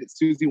point to say that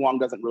Susie Wong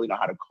doesn't really know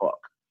how to cook.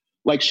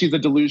 Like, she's a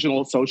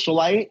delusional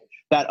socialite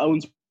that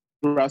owns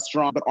a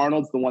restaurant, but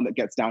Arnold's the one that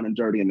gets down and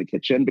dirty in the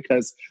kitchen,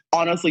 because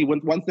honestly,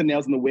 once the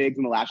nails and the wigs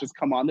and the lashes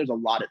come on, there's a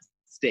lot at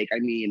stake. I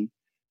mean,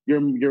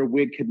 your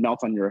wig could melt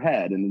on your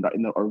head,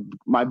 or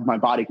my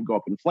body could go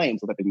up in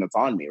flames with everything that's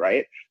on me,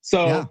 right?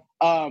 So,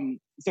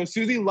 so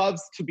Susie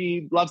loves to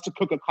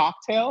cook a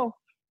cocktail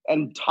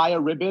and tie a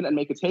ribbon and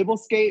make a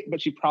tablescape, but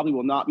she probably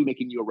will not be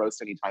making you a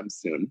roast anytime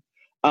soon.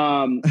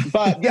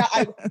 But yeah,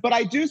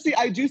 I do see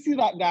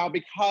that now,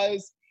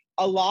 because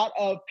a lot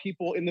of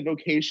people in the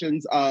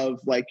vocations of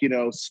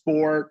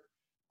sport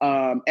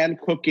and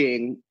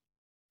cooking,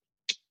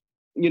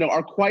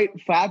 are quite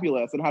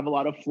fabulous and have a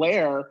lot of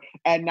flair.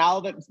 And now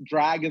that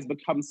drag has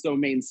become so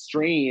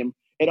mainstream,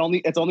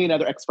 it's only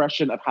another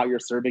expression of how you're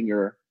serving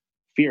your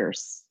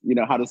fierce,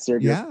 how to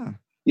serve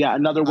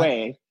another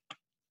way.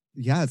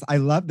 Yes, I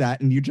love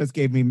that. And you just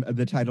gave me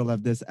the title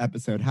of this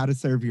episode, How to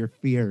Serve Your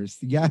Fierce.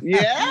 Yeah.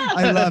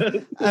 I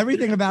love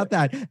everything about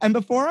that. And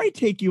before I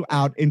take you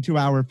out into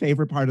our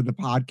favorite part of the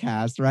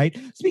podcast, right?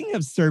 Speaking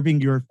of serving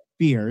your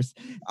fierce,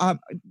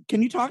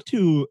 can you talk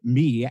to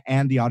me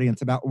and the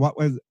audience about what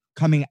was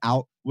coming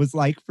out was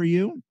like for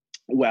you?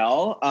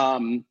 Well,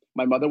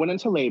 my mother went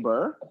into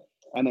labor,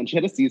 and then she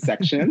had a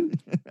C-section,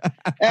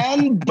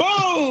 and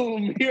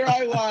boom, here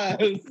I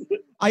was.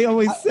 I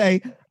always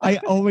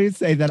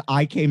say that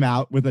I came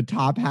out with a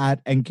top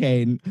hat and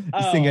cane,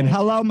 singing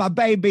 "Hello, my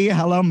baby,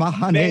 hello, my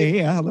honey,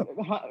 hello,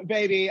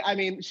 baby." I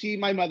mean,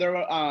 my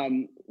mother,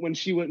 when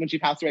she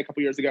passed away a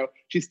couple years ago,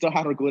 she still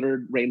had her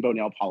glittered rainbow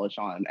nail polish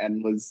on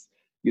and was,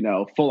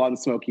 full on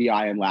smoky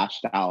eye and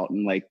lashed out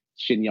and like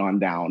chignon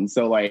down.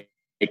 So like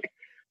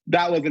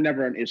that was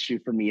never an issue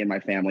for me and my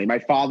family. My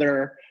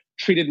father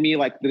treated me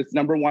like this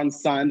number one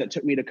son that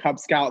took me to Cub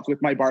Scouts with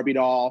my Barbie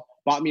doll,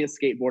 bought me a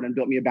skateboard, and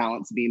built me a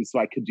balance beam so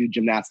I could do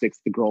gymnastics,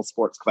 the girls'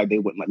 sports, because they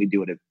wouldn't let me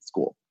do it at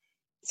school.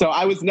 So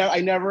I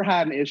never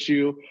had an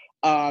issue.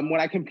 When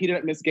I competed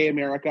at Miss Gay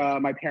America,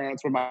 my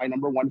parents were my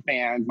number one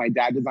fans. My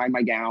dad designed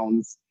my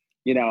gowns.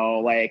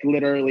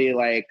 Literally,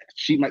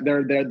 they're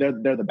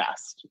the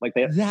best.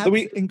 That's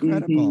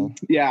incredible.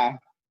 Mm-hmm. Yeah.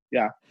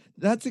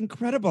 That's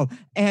incredible.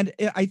 And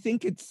I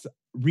think it's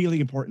really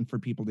important for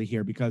people to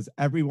hear, because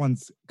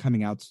everyone's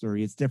coming out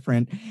story is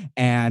different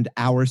and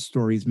our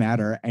stories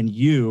matter. And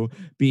you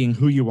being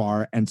who you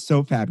are and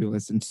so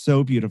fabulous and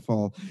so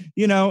beautiful,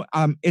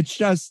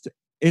 it's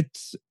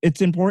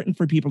important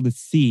for people to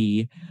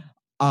see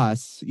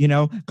us,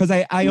 because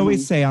I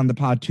always say on the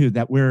pod too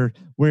that we're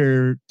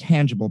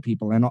tangible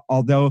people, and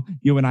although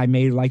you and I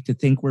may like to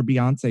think we're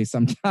Beyonce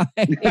sometimes,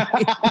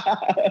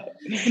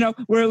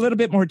 we're a little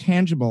bit more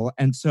tangible,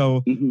 and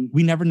so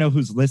we never know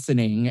who's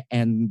listening.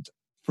 And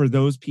for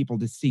those people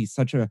to see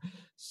such a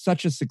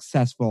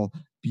successful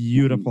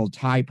beautiful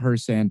Thai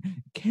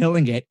person,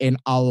 killing it in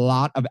a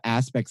lot of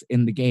aspects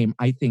in the game,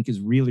 I think is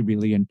really,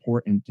 really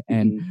important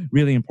and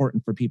really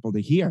important for people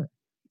to hear.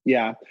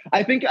 Yeah.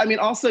 I think, I mean,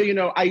 also, you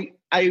know,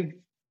 I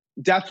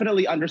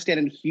definitely understand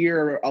and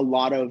hear a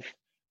lot of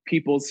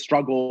people's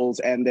struggles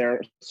and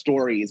their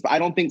stories, but I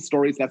don't think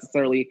stories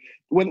necessarily,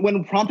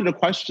 when prompted a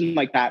question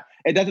like that,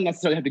 it doesn't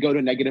necessarily have to go to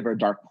a negative or a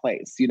dark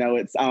place. You know,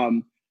 it's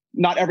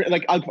not every,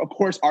 like, of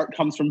course, art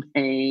comes from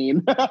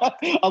pain.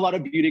 A lot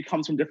of beauty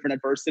comes from different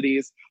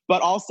adversities,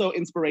 but also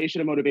inspiration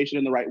and motivation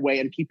in the right way,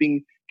 and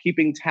keeping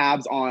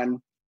tabs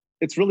on,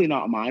 it's really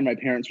not mine. My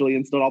parents really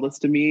instilled all this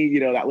to me.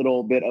 You know, that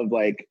little bit of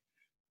like,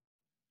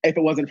 if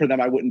it wasn't for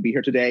them, I wouldn't be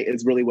here today,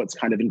 is really what's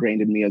kind of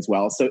ingrained in me as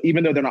well. So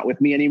even though they're not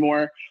with me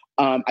anymore,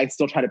 I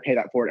still try to pay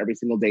that forward every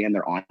single day in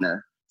their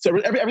honor. So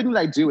everything that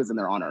I do is in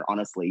their honor,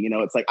 honestly. You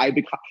know, it's like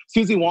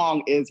Susie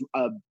Wong is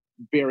a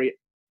very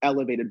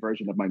elevated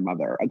version of my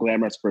mother, a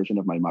glamorous version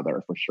of my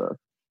mother, for sure.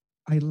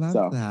 I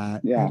love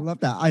that. Yeah. I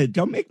love that.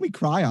 Don't make me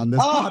cry on this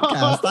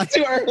podcast.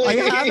 Too early. I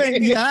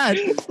haven't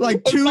yet.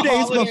 Like 2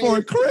 days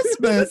before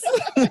Christmas.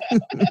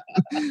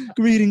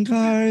 Greeting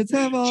cards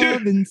have all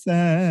been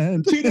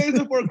sent. 2 days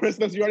before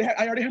Christmas,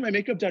 I already had my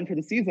makeup done for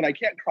the season. I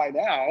can't cry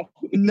now.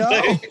 No.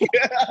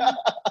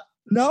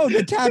 No,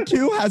 the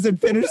tattoo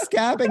hasn't finished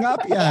scabbing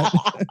up yet.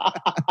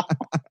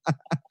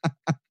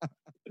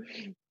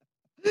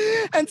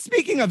 And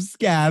speaking of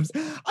scabs,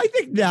 I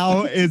think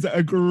now is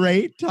a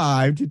great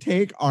time to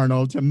take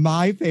Arnold to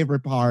my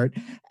favorite part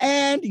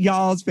and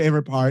y'all's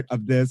favorite part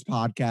of this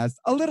podcast,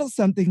 a little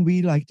something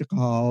we like to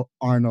call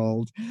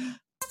Arnold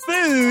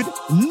Food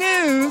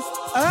News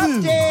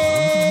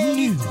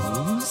Update.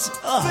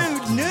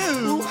 Food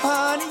news.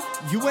 Honey,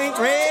 you ain't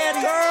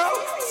ready, girl.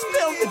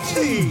 Spill the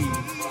tea.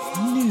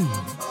 News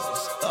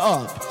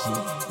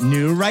Update.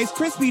 New Rice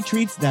Krispie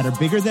treats that are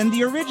bigger than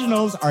the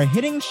originals are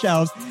hitting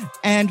shelves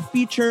and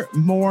feature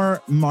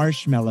more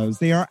marshmallows.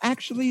 They are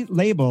actually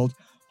labeled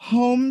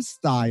home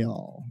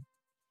style.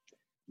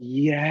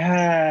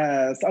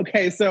 Yes.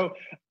 Okay. So,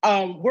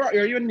 where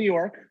are you in New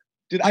York?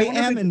 I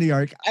am in New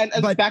York. And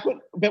back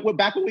when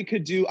we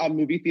could do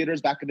movie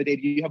theaters back in the day,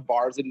 do you have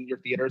bars in your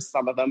theaters?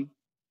 Some of them.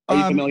 Are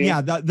you familiar?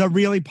 Yeah, the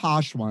really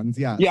posh ones.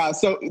 Yeah. Yeah.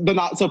 So the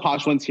not so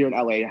posh ones here in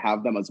LA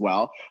have them as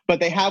well, but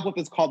they have what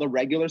is called a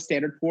regular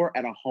standard pour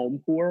and a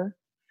home pour.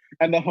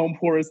 And the home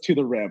pour is to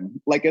the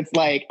rim. Like, it's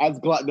like as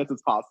gluttonous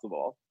as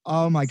possible.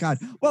 Oh my God.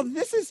 Well,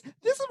 this is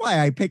why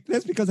I picked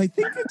this, because I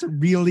think it's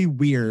really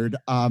weird,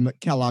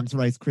 Kellogg's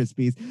Rice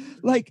Krispies.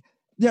 Like,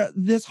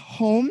 this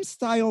home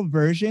style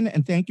version,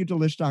 and thank you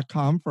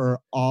Delish.com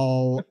for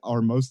all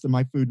or most of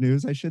my food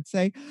news, I should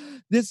say.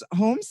 This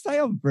home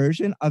style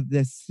version of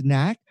this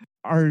snack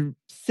are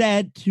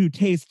said to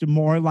taste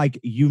more like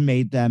you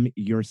made them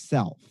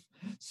yourself.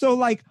 So,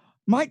 like,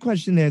 my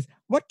question is,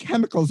 what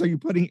chemicals are you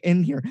putting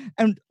in here?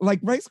 And like,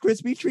 Rice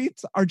Krispie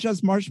treats are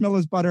just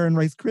marshmallows, butter, and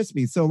Rice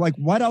Krispies. So like,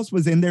 what else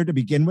was in there to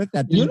begin with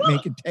that didn't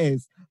make it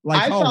taste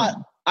like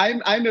home?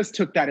 I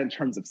mistook that in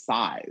terms of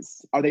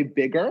size. Are they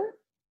bigger?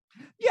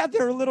 Yeah,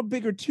 they're a little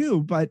bigger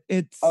too, but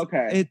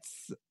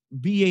it's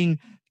being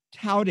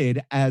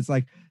touted as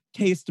like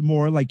taste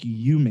more like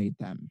you made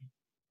them.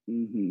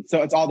 Mm-hmm.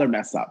 So it's all their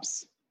mess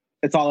ups.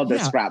 It's all of their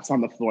scraps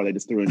on the floor. They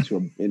just threw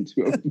into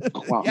a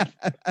clump.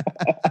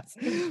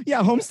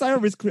 Yeah, home-style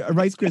Rice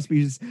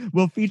Krispies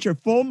will feature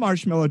full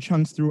marshmallow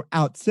chunks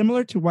throughout,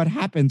 similar to what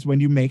happens when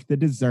you make the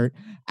dessert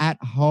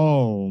at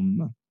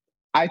home.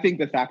 I think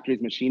the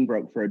factory's machine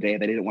broke for a day.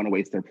 They didn't want to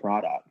waste their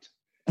product.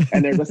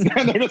 And they're just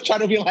trying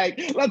to be like,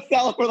 let's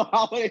sell it for the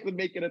holidays and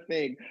make it a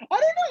thing. I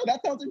don't know.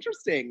 That sounds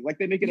interesting. Like,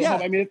 they make it at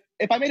home. I mean,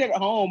 if I made it at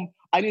home,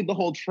 I need the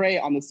whole tray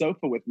on the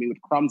sofa with me with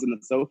crumbs in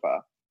the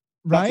sofa.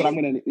 That's what I'm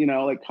gonna,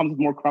 like, comes with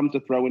more crumbs to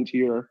throw into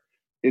your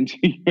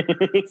seating.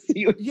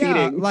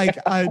 Yeah, like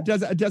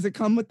does it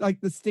come with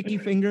like the sticky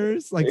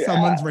fingers, like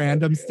someone's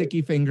random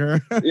sticky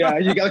finger? Yeah,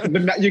 you get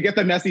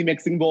the messy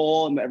mixing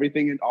bowl and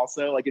everything, and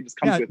also like it just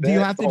comes with it. Do you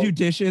have to do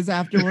dishes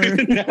afterward?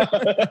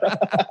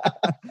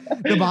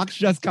 The box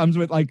just comes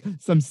with like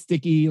some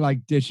sticky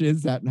like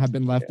dishes that have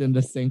been left in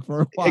the sink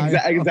for a while.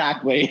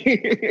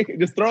 Exactly.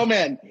 Just throw them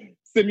in.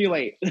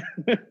 Simulate.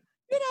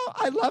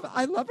 I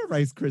love a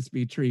Rice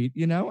Krispie treat,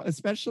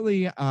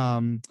 especially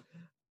an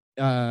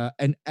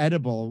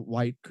edible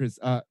Rice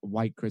Krispie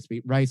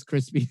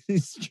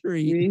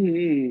treat.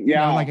 Mm-hmm.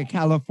 Yeah. Like a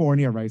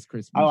California Rice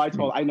Krispie. Oh,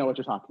 I know what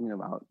you're talking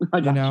about.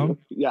 You.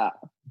 Yeah.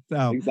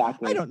 So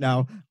exactly. I don't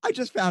know. I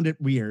just found it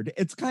weird.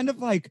 It's kind of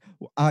like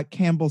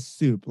Campbell's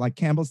soup, like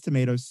Campbell's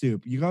tomato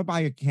soup. You go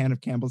buy a can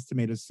of Campbell's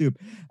tomato soup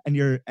and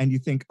you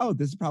think, oh,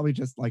 this is probably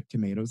just like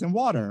tomatoes and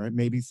water and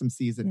maybe some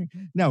seasoning.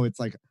 No, it's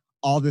like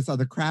all this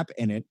other crap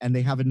in it, and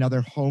they have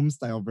another home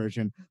style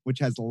version which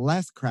has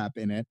less crap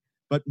in it,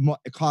 but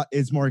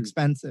is more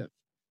expensive.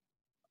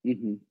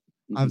 Mm-hmm.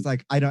 Mm-hmm. I was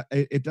like,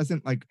 it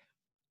doesn't, like,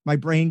 my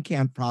brain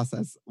can't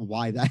process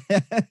why that.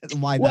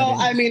 Well,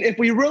 I mean, if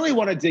we really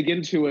want to dig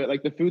into it,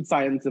 like the food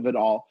science of it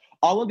all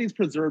of these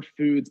preserved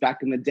foods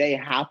back in the day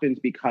happened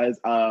because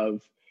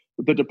of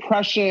the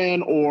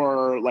Depression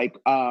or like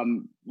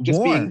just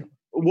war. being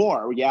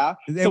war. Yeah.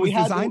 It was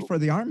designed for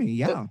the army.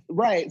 Yeah.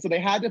 Right. So they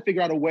had to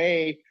figure out a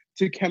way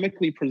to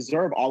chemically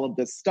preserve all of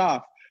this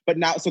stuff. But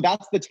now, so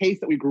that's the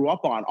taste that we grew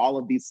up on, all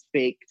of these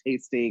fake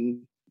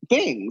tasting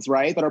things,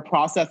 right? That are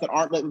processed, that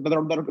aren't,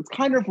 it's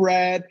kind of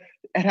red.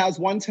 It has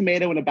one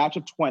tomato in a batch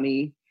of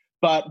 20,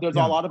 but there's a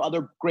lot of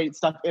other great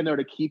stuff in there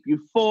to keep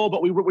you full.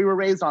 But we were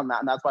raised on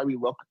that. And that's why we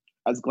look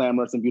as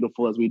glamorous and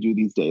beautiful as we do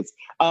these days.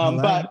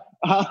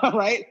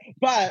 Right?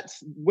 But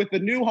with the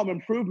new home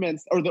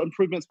improvements or the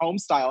improvements home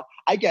style,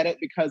 I get it,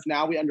 because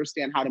now we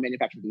understand how to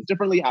manufacture things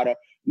differently, how to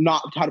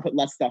put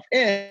less stuff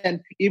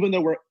in. Even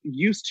though we're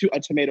used to a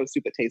tomato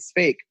soup that tastes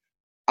fake,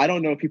 I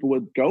don't know if people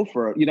would go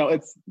for it. You know,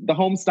 it's the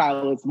home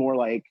style is more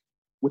like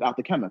without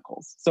the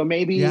chemicals. So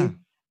maybe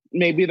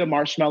the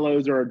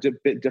marshmallows are a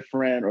bit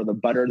different, or the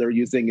butter they're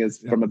using is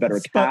from a better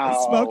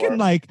cow.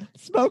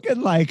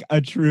 Spoken like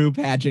a true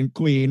pageant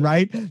queen,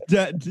 right?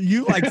 Do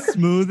you like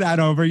smooth that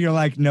over? You're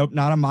like, nope,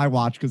 not on my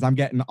watch, because I'm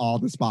getting all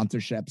the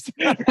sponsorships.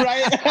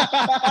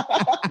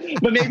 Right?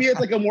 But maybe it's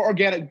like a more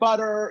organic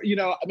butter, you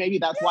know, maybe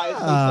that's why it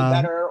tastes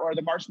better, or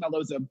the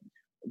marshmallow's a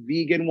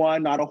vegan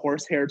one, not a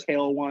horsehair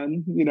tail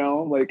one, you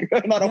know, like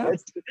not a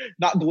horse,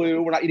 not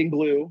glue. We're not eating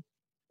glue.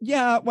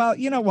 Yeah, well,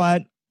 you know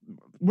what?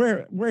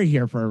 We're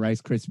here for a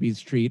Rice Krispies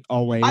treat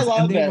always. I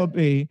love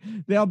it.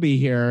 They'll be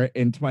here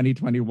in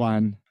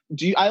 2021.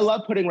 I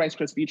love putting Rice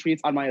Krispie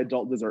treats on my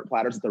adult dessert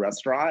platters at the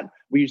restaurant.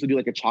 We usually do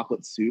like a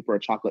chocolate soup or a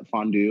chocolate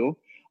fondue.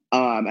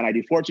 And I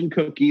do fortune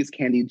cookies,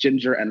 candied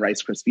ginger, and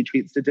Rice Krispie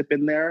treats to dip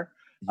in there.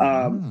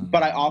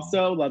 But I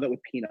also love it with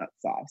peanut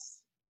sauce.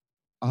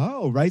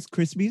 Oh, Rice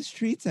Krispies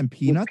treats and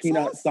peanut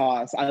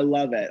sauce. I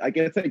love it. Like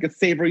it's like a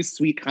savory,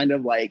 sweet kind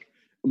of like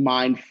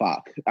mind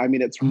fuck. I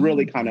mean, it's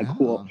really kind of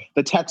cool.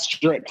 The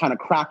texture, it kind of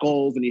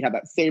crackles, and you have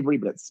that savory,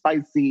 but it's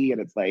spicy,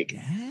 and it's like,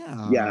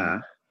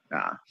 yeah.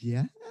 And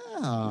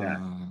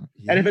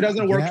if it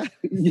doesn't work,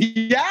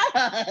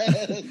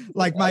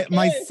 like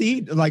my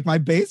seat, like my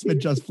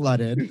basement just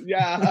flooded.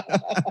 Yeah.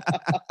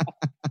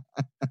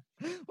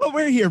 Well,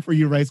 we're here for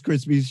you, Rice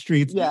Krispies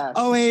treats. Yeah.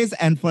 Always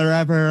and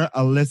forever,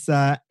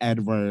 Alyssa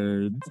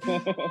Edwards.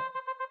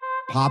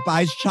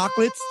 Popeye's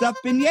chocolate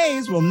stuffed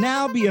beignets will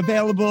now be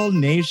available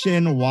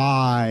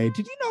nationwide.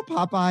 Did you know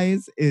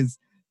Popeyes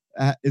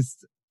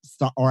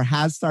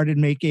has started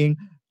making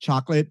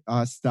chocolate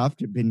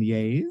stuffed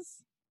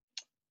beignets?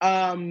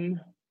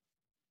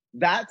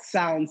 That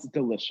sounds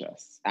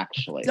delicious,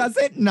 actually. Does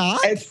it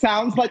not? It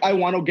sounds like I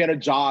want to get a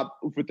job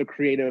with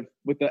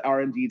the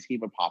R&D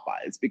team of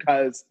Popeyes,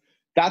 because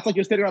that's like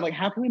you're sitting around like,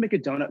 how can we make a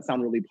donut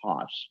sound really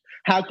posh?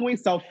 How can we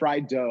sell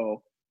fried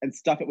dough and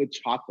stuff it with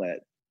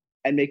chocolate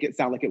and make it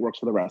sound like it works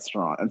for the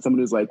restaurant? And someone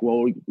who's like,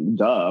 well,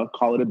 duh,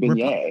 call it a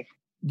beignet.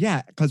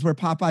 Because we're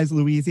Popeye's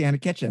Louisiana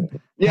Kitchen.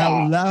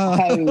 Yeah.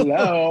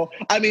 Hello.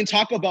 I mean,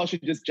 Taco Bell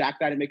should just jack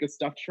that and make a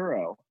stuffed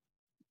churro.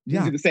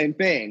 Yeah. Do the same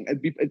thing.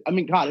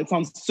 God, it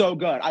sounds so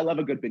good. I love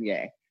a good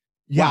beignet.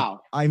 Yeah.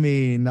 Wow. I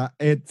mean,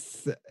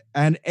 it's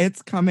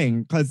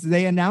coming, because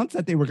they announced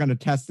that they were going to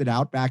test it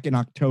out back in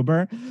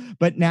October,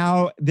 but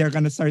now they're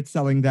going to start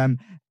selling them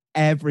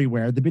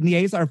everywhere. The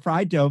beignets are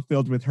fried dough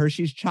filled with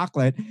Hershey's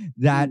chocolate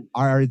that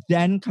are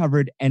then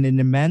covered in an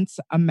immense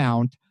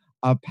amount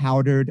of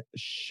powdered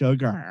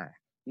sugar.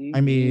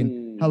 I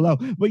mean, hello.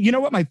 But you know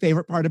what my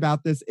favorite part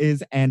about this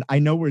is, and I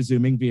know we're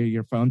zooming via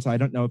your phone, so I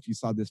don't know if you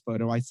saw this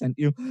photo I sent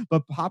you,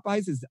 but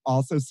Popeyes is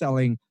also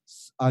selling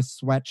a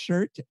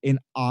sweatshirt in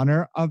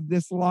honor of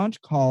this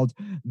launch called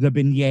the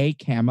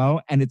Beignet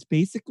Camo. And it's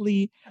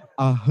basically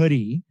a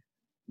hoodie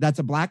that's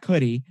a black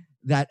hoodie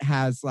that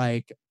has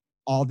like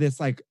all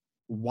this like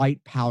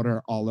white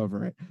powder all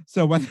over it.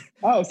 So whether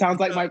sounds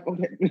like my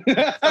okay.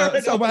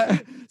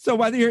 So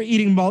whether you're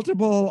eating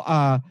multiple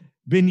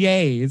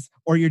beignets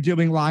or you're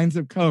doing lines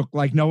of Coke,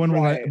 like no one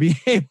will be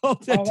able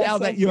to tell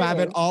that you have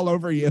it all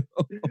over you.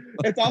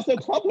 It's also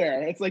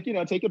clubwear. It's like,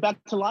 take it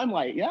back to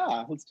Limelight.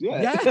 Yeah, let's do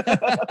it. Yeah.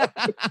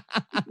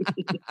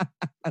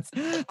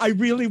 I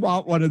really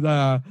want one of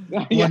the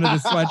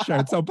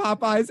sweatshirts. So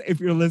Popeyes, if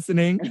you're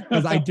listening,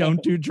 because I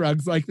don't do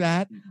drugs like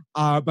that,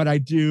 but I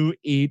do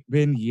eat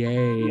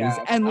beignets.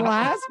 Yeah. And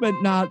last but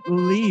not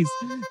least,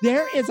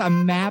 there is a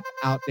map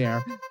out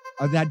there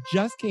that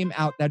just came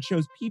out that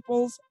shows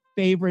people's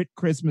favorite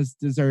Christmas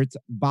desserts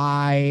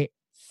by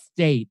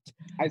state.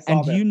 I saw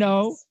and do you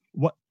know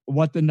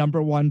what the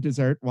number one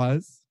dessert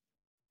was?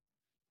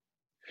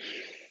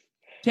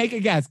 Take a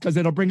guess, because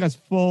it'll bring us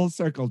full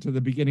circle to the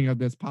beginning of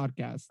this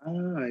podcast. Oh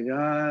my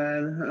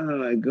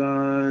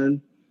god.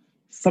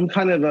 Some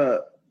kind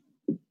of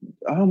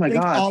all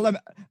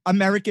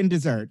American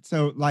dessert.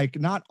 So like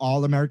not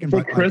all American,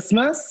 for but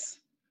Christmas?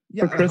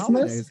 Yeah, for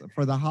Christmas?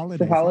 For the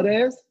holidays. For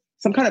holidays?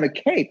 Some kind of a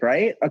cake,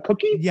 right? A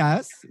cookie?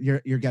 Yes, you're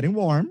getting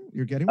warm.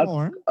 You're getting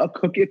warm. A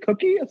cookie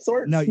of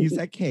sorts? No, you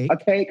said cake. A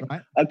cake.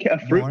 Right? A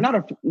fruit, not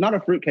a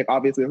fruit cake,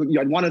 obviously.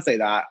 I'd want to say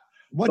that.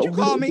 What'd you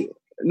call me?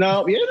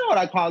 No, you know what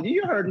I called you.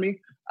 You heard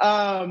me.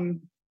 I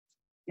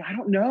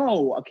don't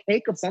know. A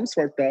cake of some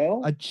sort,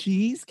 though. A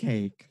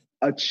cheesecake.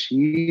 A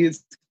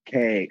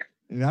cheesecake.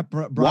 That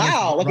brought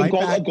wow, us like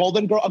right a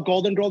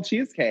golden girl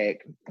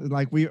cheesecake.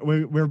 Like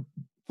we're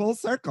full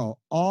circle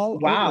all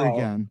over Wow.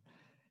 again.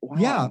 Wow.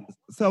 Yeah.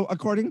 So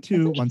according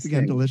to, once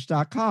again,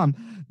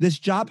 delish.com, this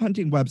job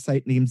hunting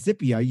website named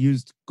Zippia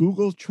used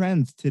Google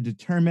Trends to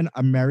determine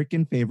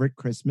American favorite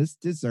Christmas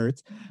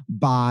desserts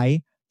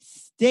by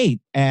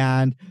state.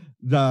 And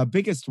the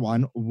biggest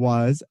one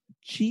was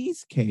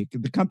cheesecake.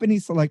 The company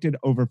selected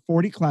over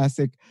 40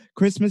 classic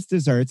Christmas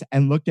desserts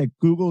and looked at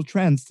Google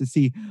Trends to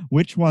see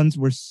which ones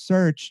were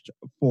searched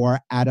for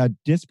at a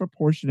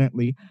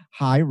disproportionately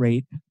high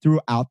rate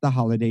throughout the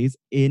holidays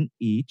in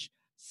each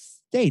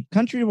state.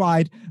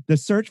 Countrywide, the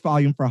search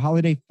volume for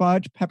holiday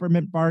fudge,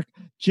 peppermint bark,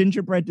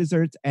 gingerbread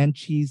desserts, and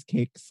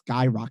cheesecake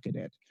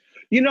skyrocketed.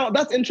 You know,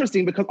 that's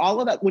interesting because all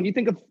of that, when you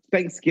think of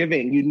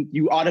Thanksgiving,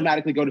 you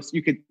automatically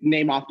you could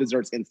name off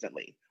desserts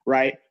instantly,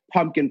 right?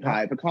 Pumpkin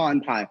pie,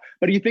 pecan pie.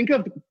 But you think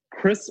of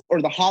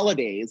or the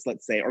holidays,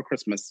 let's say, or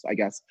Christmas, I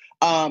guess,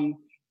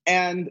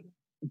 and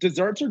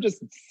desserts are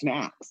just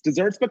snacks.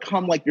 Desserts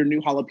become like your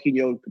new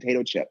jalapeno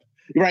potato chip,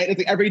 right? It's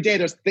like every day,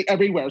 there's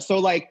everywhere. So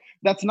like,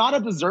 that's not a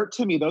dessert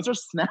to me. Those are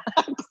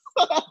snacks.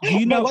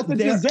 You know, what's a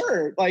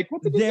dessert? Like,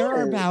 what's a dessert? There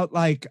are about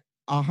like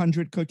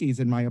 100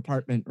 cookies in my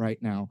apartment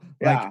right now.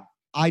 Like,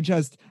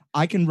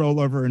 I can roll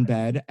over in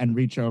bed and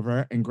reach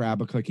over and grab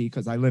a cookie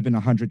because I live in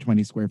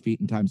 120 square feet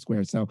in Times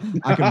Square. So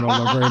I can roll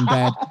over in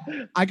bed.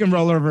 I can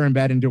roll over in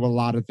bed and do a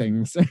lot of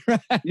things.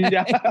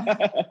 Yeah.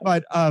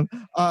 But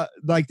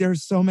like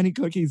there's so many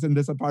cookies in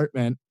this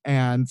apartment.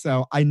 And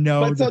so I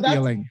know the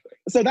feeling.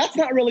 So that's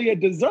not really a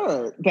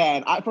dessert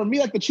then. For me,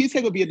 like the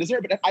cheesecake would be a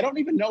dessert, but I don't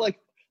even know like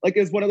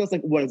is one of those,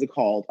 like, what is it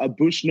called? A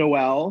bûche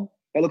Noël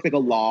that looks like a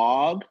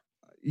log.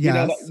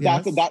 Yes,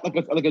 that's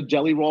like a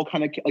jelly roll,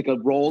 kind of like a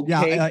rolled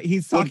cake. Yeah,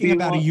 he's talking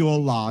about a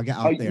Yule log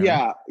out there.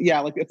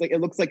 Yeah, like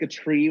it looks like a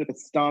tree with a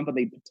stump,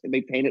 and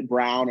they paint it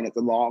brown, and it's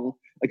a long,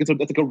 it's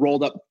like a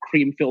rolled up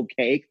cream filled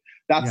cake.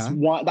 That's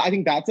one. I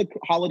think that's a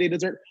holiday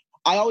dessert.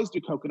 I always do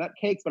coconut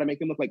cakes, but I make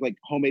them look like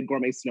homemade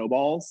gourmet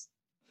snowballs.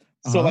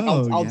 So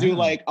I'll do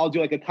like a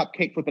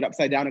cupcake, flip it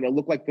upside down, and it'll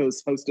look like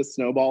those Hostess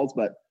snowballs,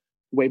 but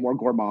way more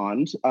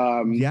gourmand.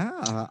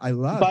 I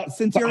love it.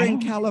 Since you're in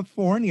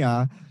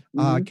California.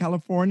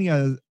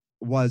 California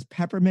was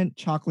peppermint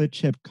chocolate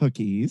chip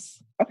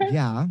cookies. Okay.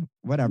 Yeah,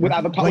 whatever. With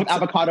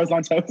avocados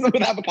on toast.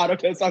 With avocado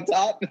toast on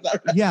top. Right?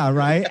 Yeah,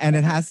 right. And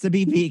it has to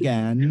be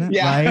vegan.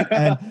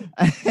 Right.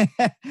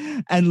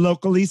 And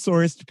locally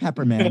sourced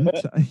peppermint.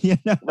 You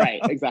know? Right.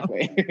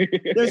 Exactly.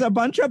 There's a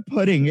bunch of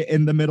pudding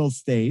in the middle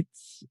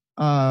states.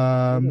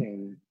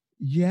 Pudding.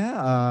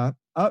 Yeah.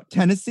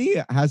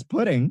 Tennessee has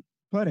pudding.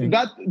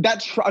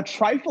 A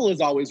trifle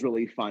is always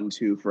really fun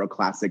too for a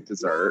classic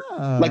dessert.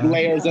 Like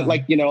layers of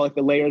like the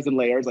layers and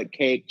layers, like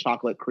cake,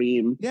 chocolate,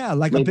 cream. Yeah,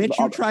 like a bitch,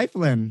 you're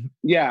trifling.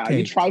 Yeah,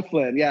 you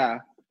trifling. Yeah,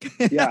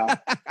 yeah.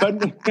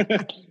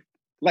 But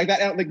like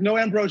that, like no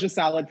ambrosia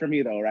salad for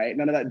me though, right?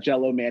 None of that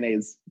Jello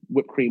mayonnaise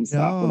whipped cream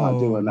stuff. We're not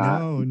doing that.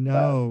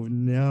 No.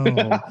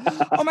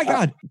 Oh my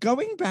God!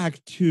 Going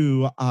back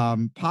to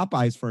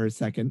Popeyes for a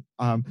second.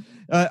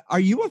 Are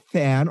you a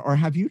fan or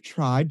have you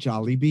tried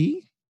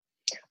Jollibee?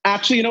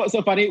 Actually, you know what's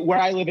so funny? Where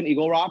I live in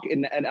Eagle Rock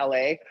in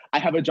LA, I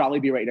have a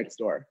Jollibee right next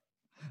door.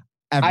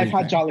 Everything. I've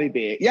had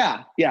Jollibee.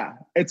 Yeah.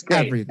 It's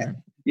great.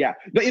 Everything. Yeah.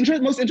 The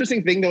most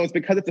interesting thing though is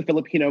because it's a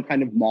Filipino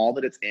kind of mall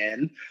that it's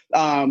in.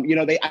 I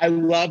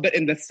love that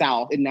in the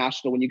South, in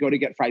Nashville, when you go to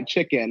get fried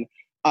chicken,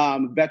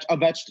 you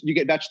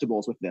get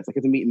vegetables with this. Like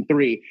it's a meat and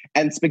three,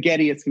 and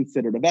spaghetti is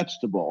considered a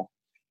vegetable.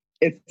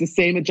 It's the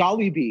same at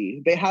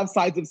Jollibee. They have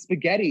sides of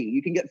spaghetti.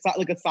 You can get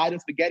like a side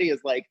of spaghetti is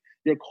like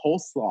your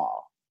coleslaw.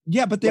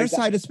 Yeah, but their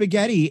side of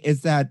spaghetti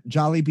is that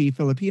Jollibee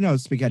Filipino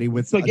spaghetti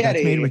that's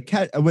made with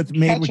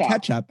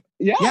ketchup.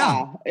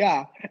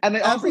 Yeah. And they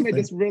also made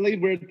this really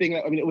weird thing.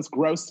 I mean, it was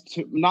gross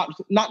to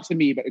not to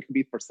me, but it could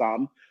be for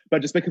some.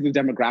 But just because of the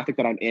demographic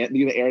that I'm in,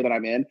 the area that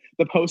I'm in,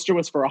 the poster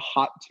was for a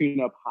hot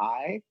tuna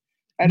pie,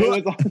 and it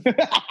was,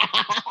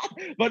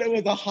 but it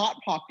was a hot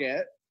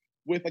pocket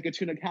with like a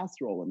tuna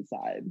casserole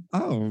inside.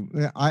 Oh,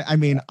 I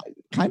mean,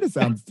 kind of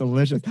sounds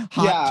delicious.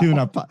 Hot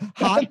tuna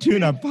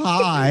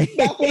pie.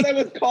 That's what it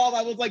was called.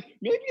 I was like,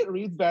 maybe it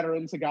reads better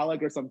in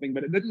Tagalog or something,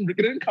 but it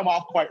didn't come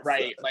off quite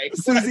right. Like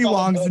Susie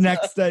Wong's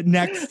next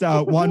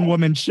one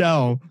woman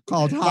show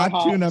called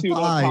Hot Tuna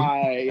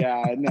Pie.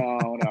 Yeah, no.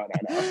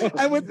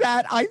 And with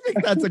that, I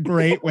think that's a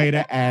great way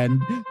to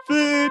end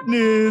Food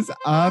News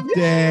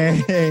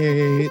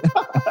Update.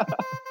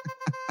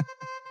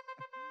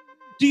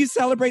 Do you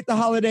celebrate the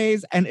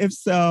holidays? And if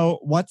so,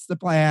 what's the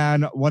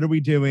plan? What are we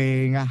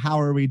doing?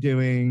 How are we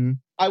doing?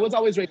 I was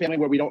always raised in a family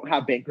where we don't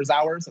have banker's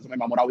hours. That's what my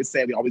mom would always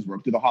say. We always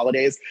work through the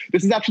holidays.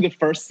 This is actually the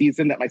first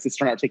season that my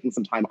sister and I are taking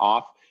some time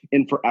off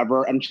in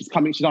forever. And she's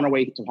on her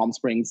way to Palm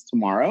Springs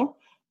tomorrow.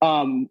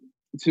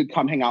 to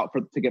come hang out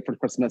to get for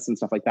Christmas and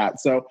stuff like that.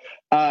 So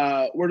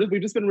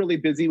we've just been really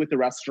busy with the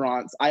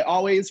restaurants.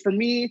 For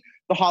me,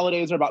 the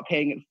holidays are about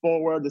paying it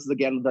forward. This is,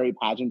 again, very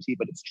pageanty,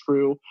 but it's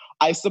true.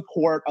 I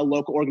support a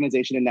local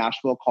organization in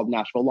Nashville called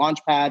Nashville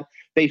Launchpad.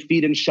 They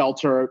feed and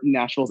shelter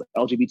Nashville's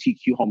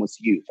LGBTQ homeless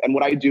youth. And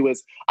what I do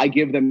is I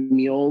give them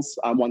meals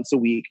once a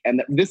week.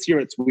 And this year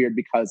it's weird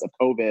because of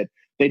COVID.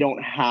 They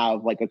don't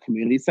have like a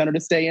community center to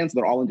stay in. So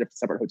they're all in different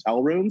separate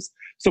hotel rooms.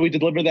 So we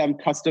deliver them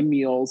custom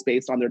meals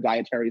based on their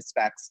dietary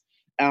specs.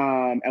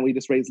 And we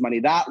just raise money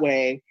that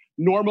way.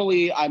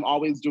 Normally, I'm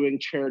always doing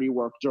charity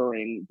work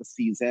during the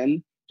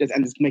season,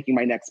 just making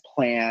my next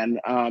plan.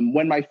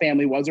 When my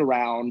family was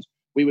around,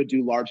 we would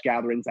do large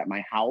gatherings at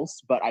my house,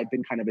 but I've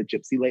been kind of a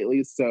gypsy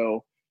lately,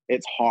 so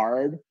it's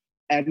hard.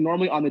 And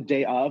normally on the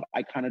day of,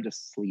 I kind of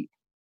just sleep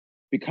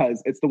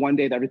because it's the one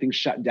day that everything's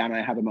shut down and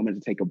I have a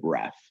moment to take a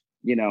breath.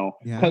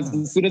 Because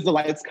as soon as the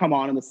lights come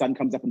on and the sun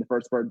comes up and the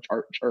first bird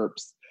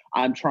chirps,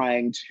 I'm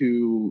trying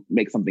to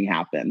make something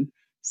happen.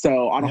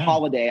 So on a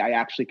holiday, I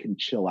actually can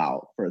chill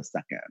out for a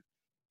second.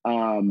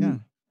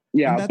 And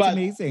that's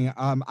amazing.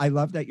 I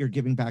love that you're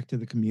giving back to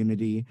the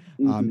community.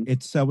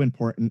 It's so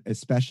important,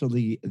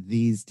 especially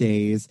these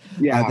days.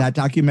 That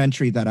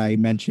documentary that I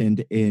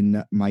mentioned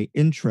in my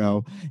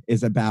intro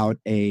is about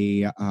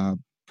a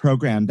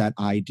program that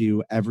I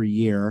do every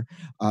year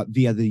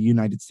via the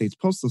United States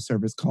Postal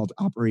Service called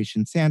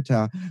Operation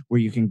Santa, where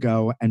you can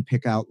go and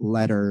pick out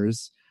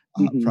letters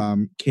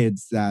from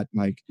kids that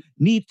like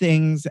need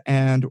things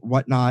and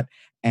whatnot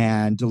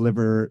and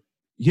deliver,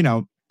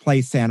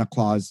 play Santa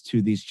Claus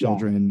to these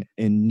children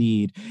in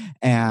need.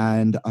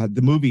 And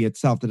the movie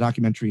itself, the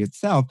documentary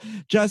itself,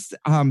 just,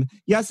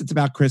 yes, it's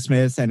about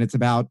Christmas and it's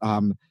about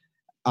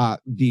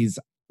these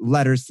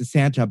letters to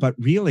Santa, but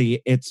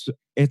really it's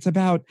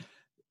about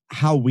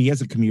how we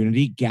as a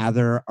community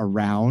gather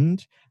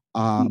around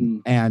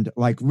and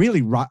like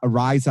really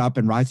rise up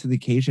and rise to the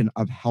occasion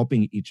of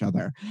helping each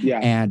other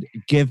and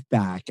give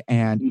back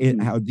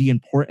and how the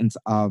importance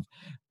of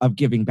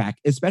giving back,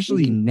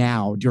 especially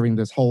now during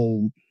this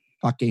whole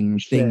fucking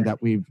thing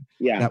that we've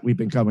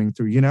been going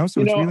through, so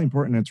it's really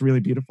important. It's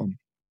really beautiful.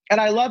 And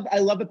I love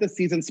that this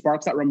season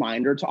sparks that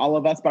reminder to all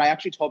of us. But I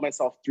actually told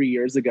myself 3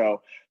 years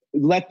ago,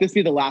 let this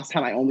be the last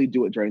time I only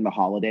do it during the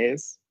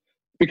holidays.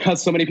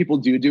 Because so many people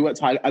do it.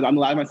 So I'm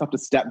allowing myself to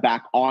step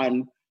back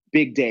on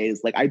big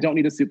days. Like I don't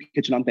need a soup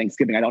kitchen on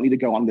Thanksgiving. I don't need to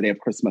go on the day of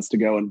Christmas to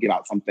go and give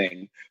out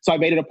something. So I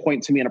made it a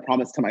point to me and a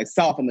promise to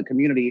myself and the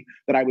community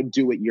that I would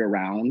do it year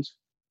round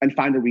and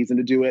find a reason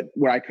to do it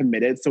where I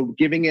committed. So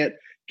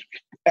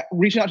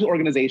reaching out to the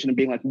organization and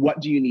being like,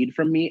 what do you need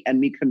from me? And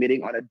me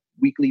committing on a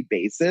weekly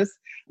basis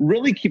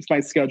really keeps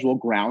my schedule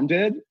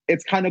grounded.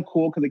 It's kind of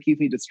cool because it keeps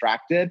me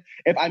distracted.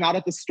 If I'm out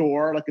at the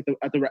store, like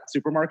at the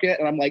supermarket,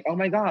 and I'm like, oh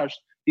my gosh,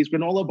 these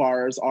granola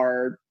bars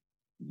are,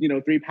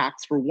 3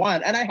 packs for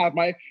 $1. And I have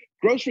my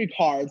grocery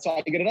card, so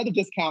I can get another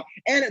discount.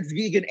 And it's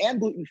vegan and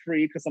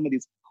gluten-free because some of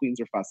these queens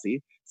are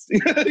fussy. So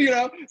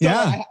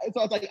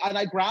it's like, and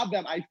I grab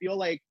them, I feel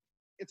like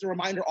it's a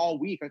reminder all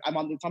week. Like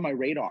it's on my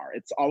radar.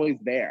 It's always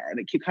there. And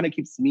it kind of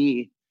keeps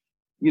me,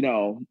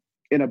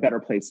 in a better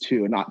place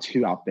too, and not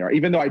too out there.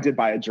 Even though I did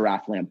buy a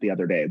giraffe lamp the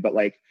other day, but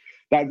like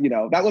that,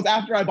 that was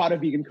after I bought a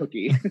vegan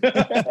cookie.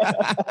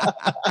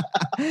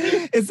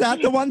 Is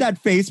that the one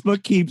that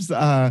Facebook keeps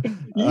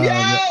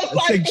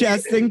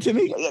suggesting to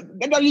me?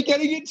 Are you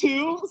getting it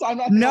too? So I'm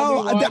not.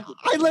 No,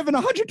 I live in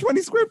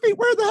 120 square feet.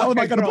 Where the hell am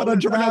I going to put a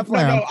giraffe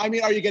lamp? No, I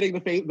mean, are you getting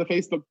the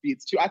Facebook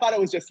feeds too? I thought it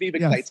was just me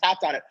because I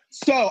tapped on it.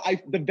 So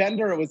the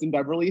vendor was in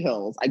Beverly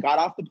Hills. I got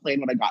off the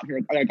plane when I got here.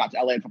 I got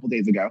to LA a couple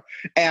days ago,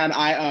 and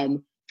I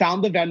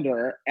found the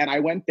vendor, and I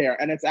went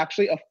there, and it's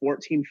actually a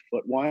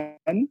 14-foot one.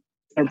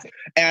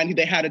 And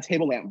they had a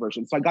table lamp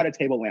version. So I got a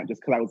table lamp just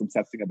because I was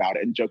obsessing about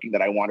it and joking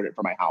that I wanted it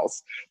for my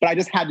house. But I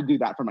just had to do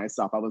that for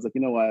myself. I was like,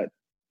 you know what?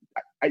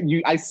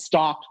 I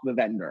stalked the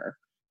vendor.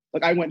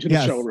 Like I went to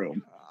the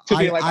showroom to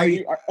be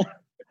like,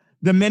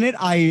 the minute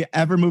I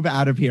ever move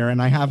out of here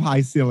and I have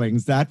high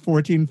ceilings, that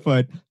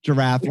 14-foot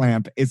giraffe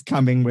lamp is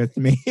coming with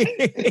me.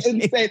 It's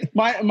insane.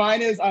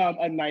 Mine is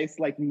a nice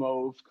like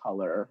mauve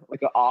color, like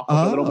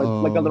a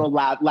little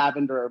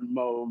lavender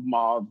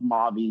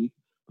mauve-y.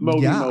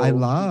 I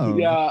love.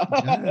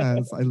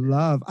 Yes, I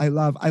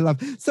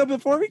love. So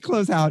before we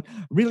close out,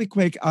 really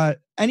quick,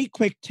 any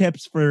quick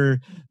tips for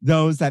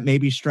those that may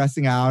be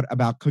stressing out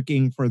about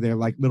cooking for their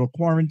like little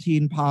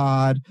quarantine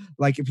pod?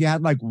 Like if you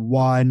had like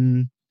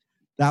one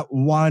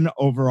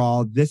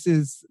overall, this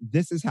is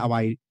how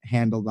I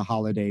handle the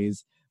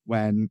holidays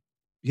when,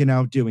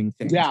 doing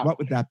things. Yeah. What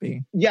would that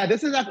be? Yeah,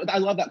 I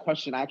love that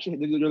question. Actually,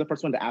 you're the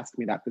first one to ask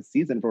me that this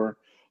season for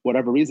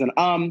whatever reason.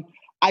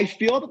 I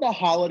feel that the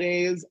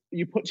holidays,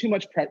 people put too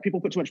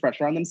much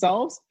pressure on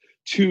themselves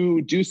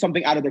to do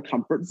something out of their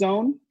comfort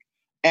zone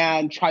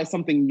and try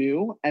something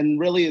new. And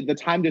really the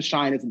time to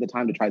shine isn't the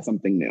time to try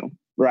something new,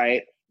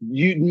 right?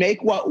 You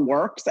make what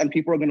works and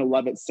people are going to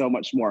love it so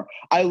much more.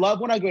 I love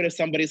when I go to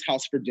somebody's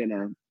house for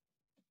dinner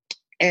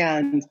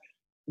and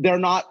they're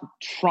not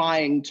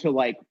trying to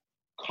like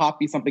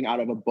copy something out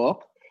of a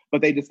book,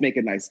 but they just make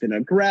a nice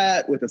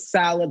vinaigrette with a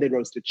salad. They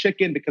roast a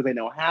chicken because they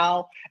know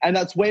how. And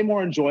that's way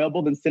more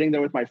enjoyable than sitting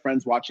there with my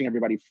friends watching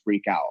everybody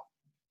freak out,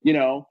 you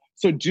know?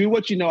 So do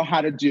what you know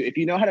how to do. If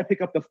you know how to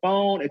pick up the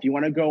phone, if you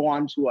want to go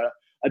on to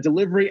a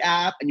delivery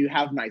app and you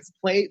have nice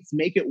plates,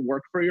 make it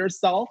work for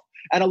yourself.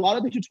 And a lot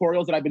of the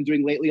tutorials that I've been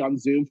doing lately on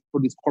Zoom for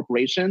these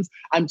corporations,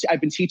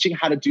 I've been teaching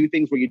how to do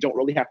things where you don't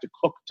really have to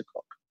cook to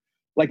cook.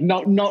 Like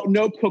no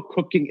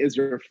cooking is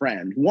your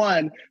friend.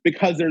 One,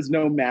 because there's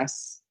no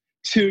mess.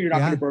 Two, you're not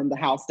going to burn the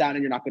house down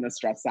and you're not going to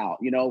stress out.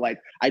 You know, like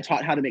I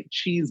taught how to make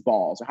cheese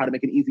balls or how to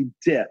make an easy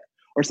dip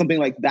or something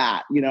like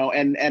that, you know,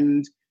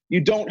 and you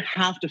don't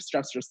have to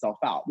stress yourself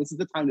out. This is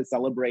the time to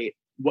celebrate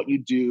what you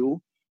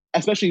do,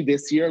 especially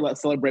this year.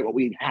 Let's celebrate what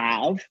we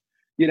have,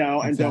 you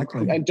know, and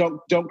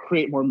don't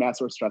create more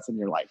mess or stress in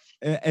your life.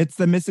 It's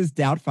the Mrs.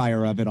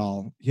 Doubtfire of it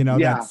all. You know,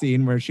 that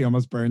scene where she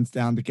almost burns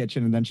down the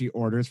kitchen and then she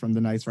orders from the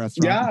nice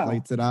restaurant and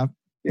plates it up.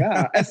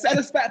 Yeah.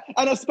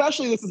 And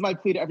especially, this is my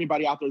plea to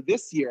everybody out there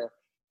this year,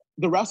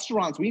 the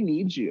restaurants, we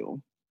need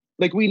you.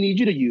 Like, we need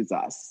you to use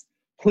us.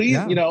 Please,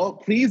 you know,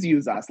 please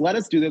use us. Let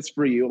us do this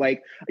for you.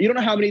 Like, you don't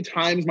know how many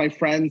times my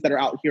friends that are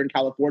out here in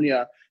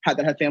California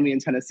that have family in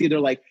Tennessee, they're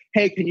like,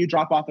 hey, can you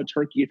drop off a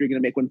turkey if you're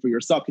going to make one for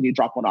yourself? Can you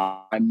drop one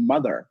on my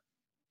mother?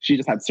 She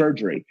just had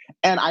surgery.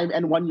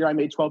 And one year I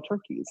made 12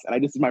 turkeys and I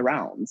just did my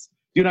rounds.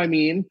 You know what I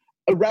mean?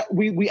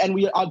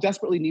 We all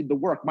desperately need the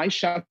work. My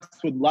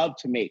chefs would love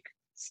to make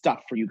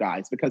stuff for you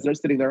guys because they're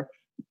sitting there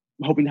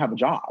hoping to have a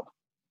job,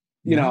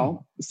 you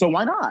know? So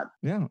why not?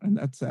 Yeah. And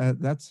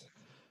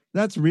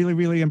that's really,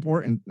 really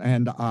important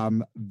and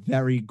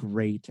very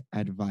great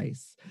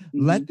advice.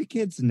 Let the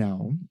kids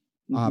know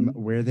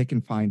where they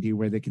can find you,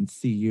 where they can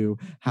see you,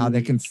 how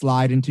they can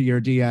slide into your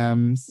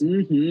DMs.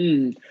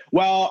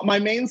 Well, my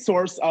main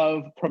source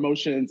of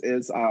promotions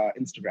is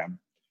Instagram.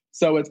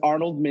 So it's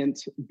Arnold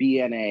Myint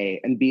BNA,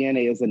 and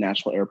BNA is the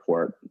National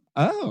Airport.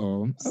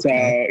 Oh,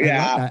 okay. So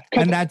yeah,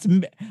 and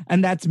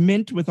that's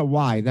Myint with a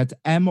Y. That's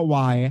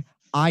MYINT.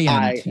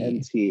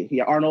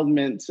 Yeah, Arnold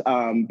Myint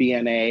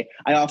BNA.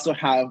 I also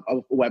have a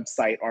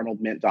website,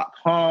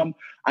 arnoldmyint.com.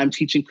 I'm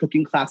teaching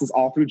cooking classes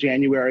all through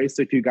January.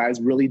 So if you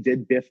guys really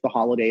did biff the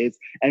holidays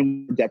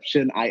and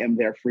redemption, I am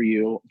there for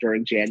you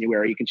during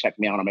January. You can check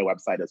me out on my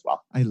website as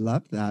well. I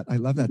love that.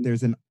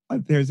 There's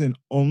an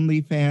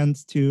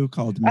OnlyFans too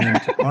called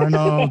Myint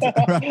Arnold.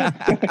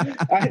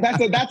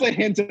 That's a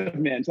hint of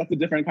Myint. That's a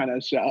different kind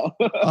of show.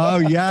 Oh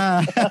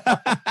yeah.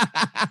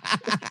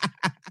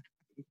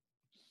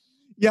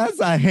 Yes,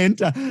 a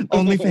hint.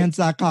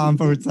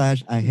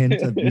 OnlyFans.com/a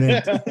hint of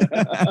Myint.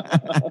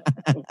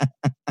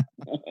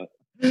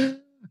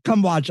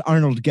 Come watch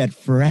Arnold get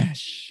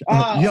fresh.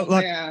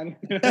 Man.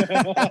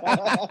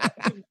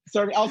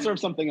 I'll serve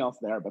something else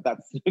there, but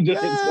that's a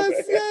different story.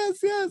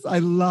 Yes. I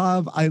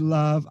love.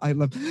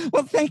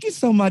 Well, thank you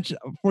so much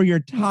for your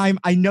time.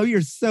 I know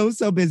you're so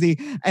busy,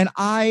 and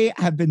I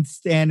have been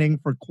standing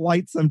for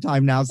quite some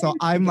time now, so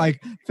I'm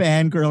like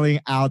fangirling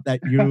out that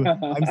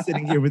I'm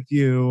sitting here with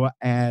you,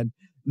 and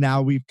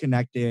now we've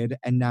connected,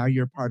 and now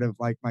you're part of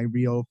like my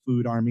real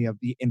food army of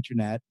the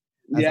internet.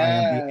 As I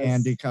am the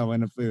Andy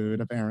Cohen of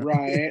food, apparently.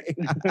 Right.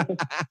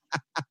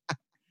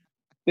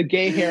 The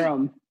gay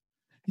harem.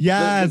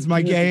 Yes,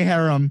 my gay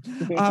harem.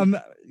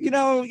 You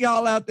know,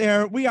 y'all out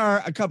there, we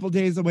are a couple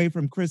days away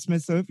from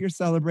Christmas. So if you're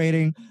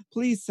celebrating,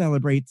 please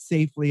celebrate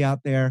safely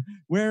out there.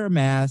 Wear a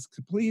mask.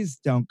 Please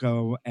don't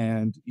go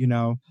and, you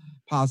know,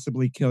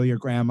 possibly kill your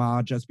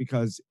grandma just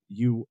because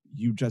you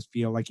just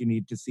feel like you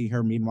need to see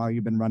her. Meanwhile,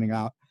 you've been running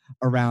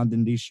around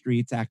in these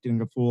streets acting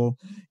a fool.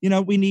 You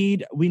know, we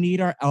need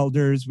our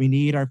elders, we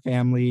need our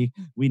family,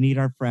 we need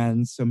our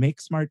friends. So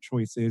make smart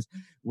choices,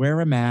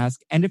 wear a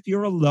mask. And if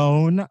you're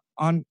alone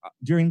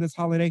during this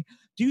holiday,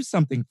 do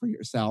something for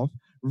yourself.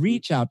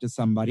 Reach out to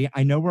somebody.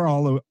 I know we're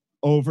all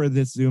over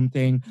this Zoom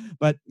thing,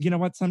 but you know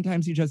what?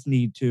 Sometimes you just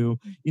need to,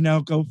 you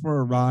know, go for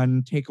a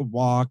run, take a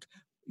walk,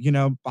 you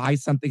know, buy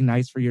something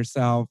nice for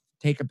yourself,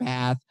 take a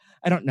bath.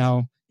 I don't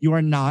know. You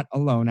are not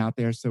alone out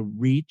there. So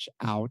reach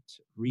out.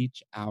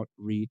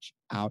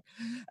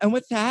 And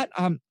with that,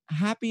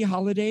 happy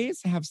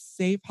holidays. Have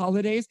safe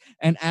holidays.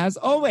 And as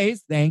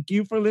always, thank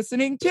you for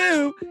listening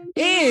to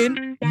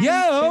In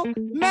Yo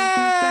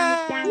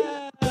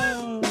Mouth.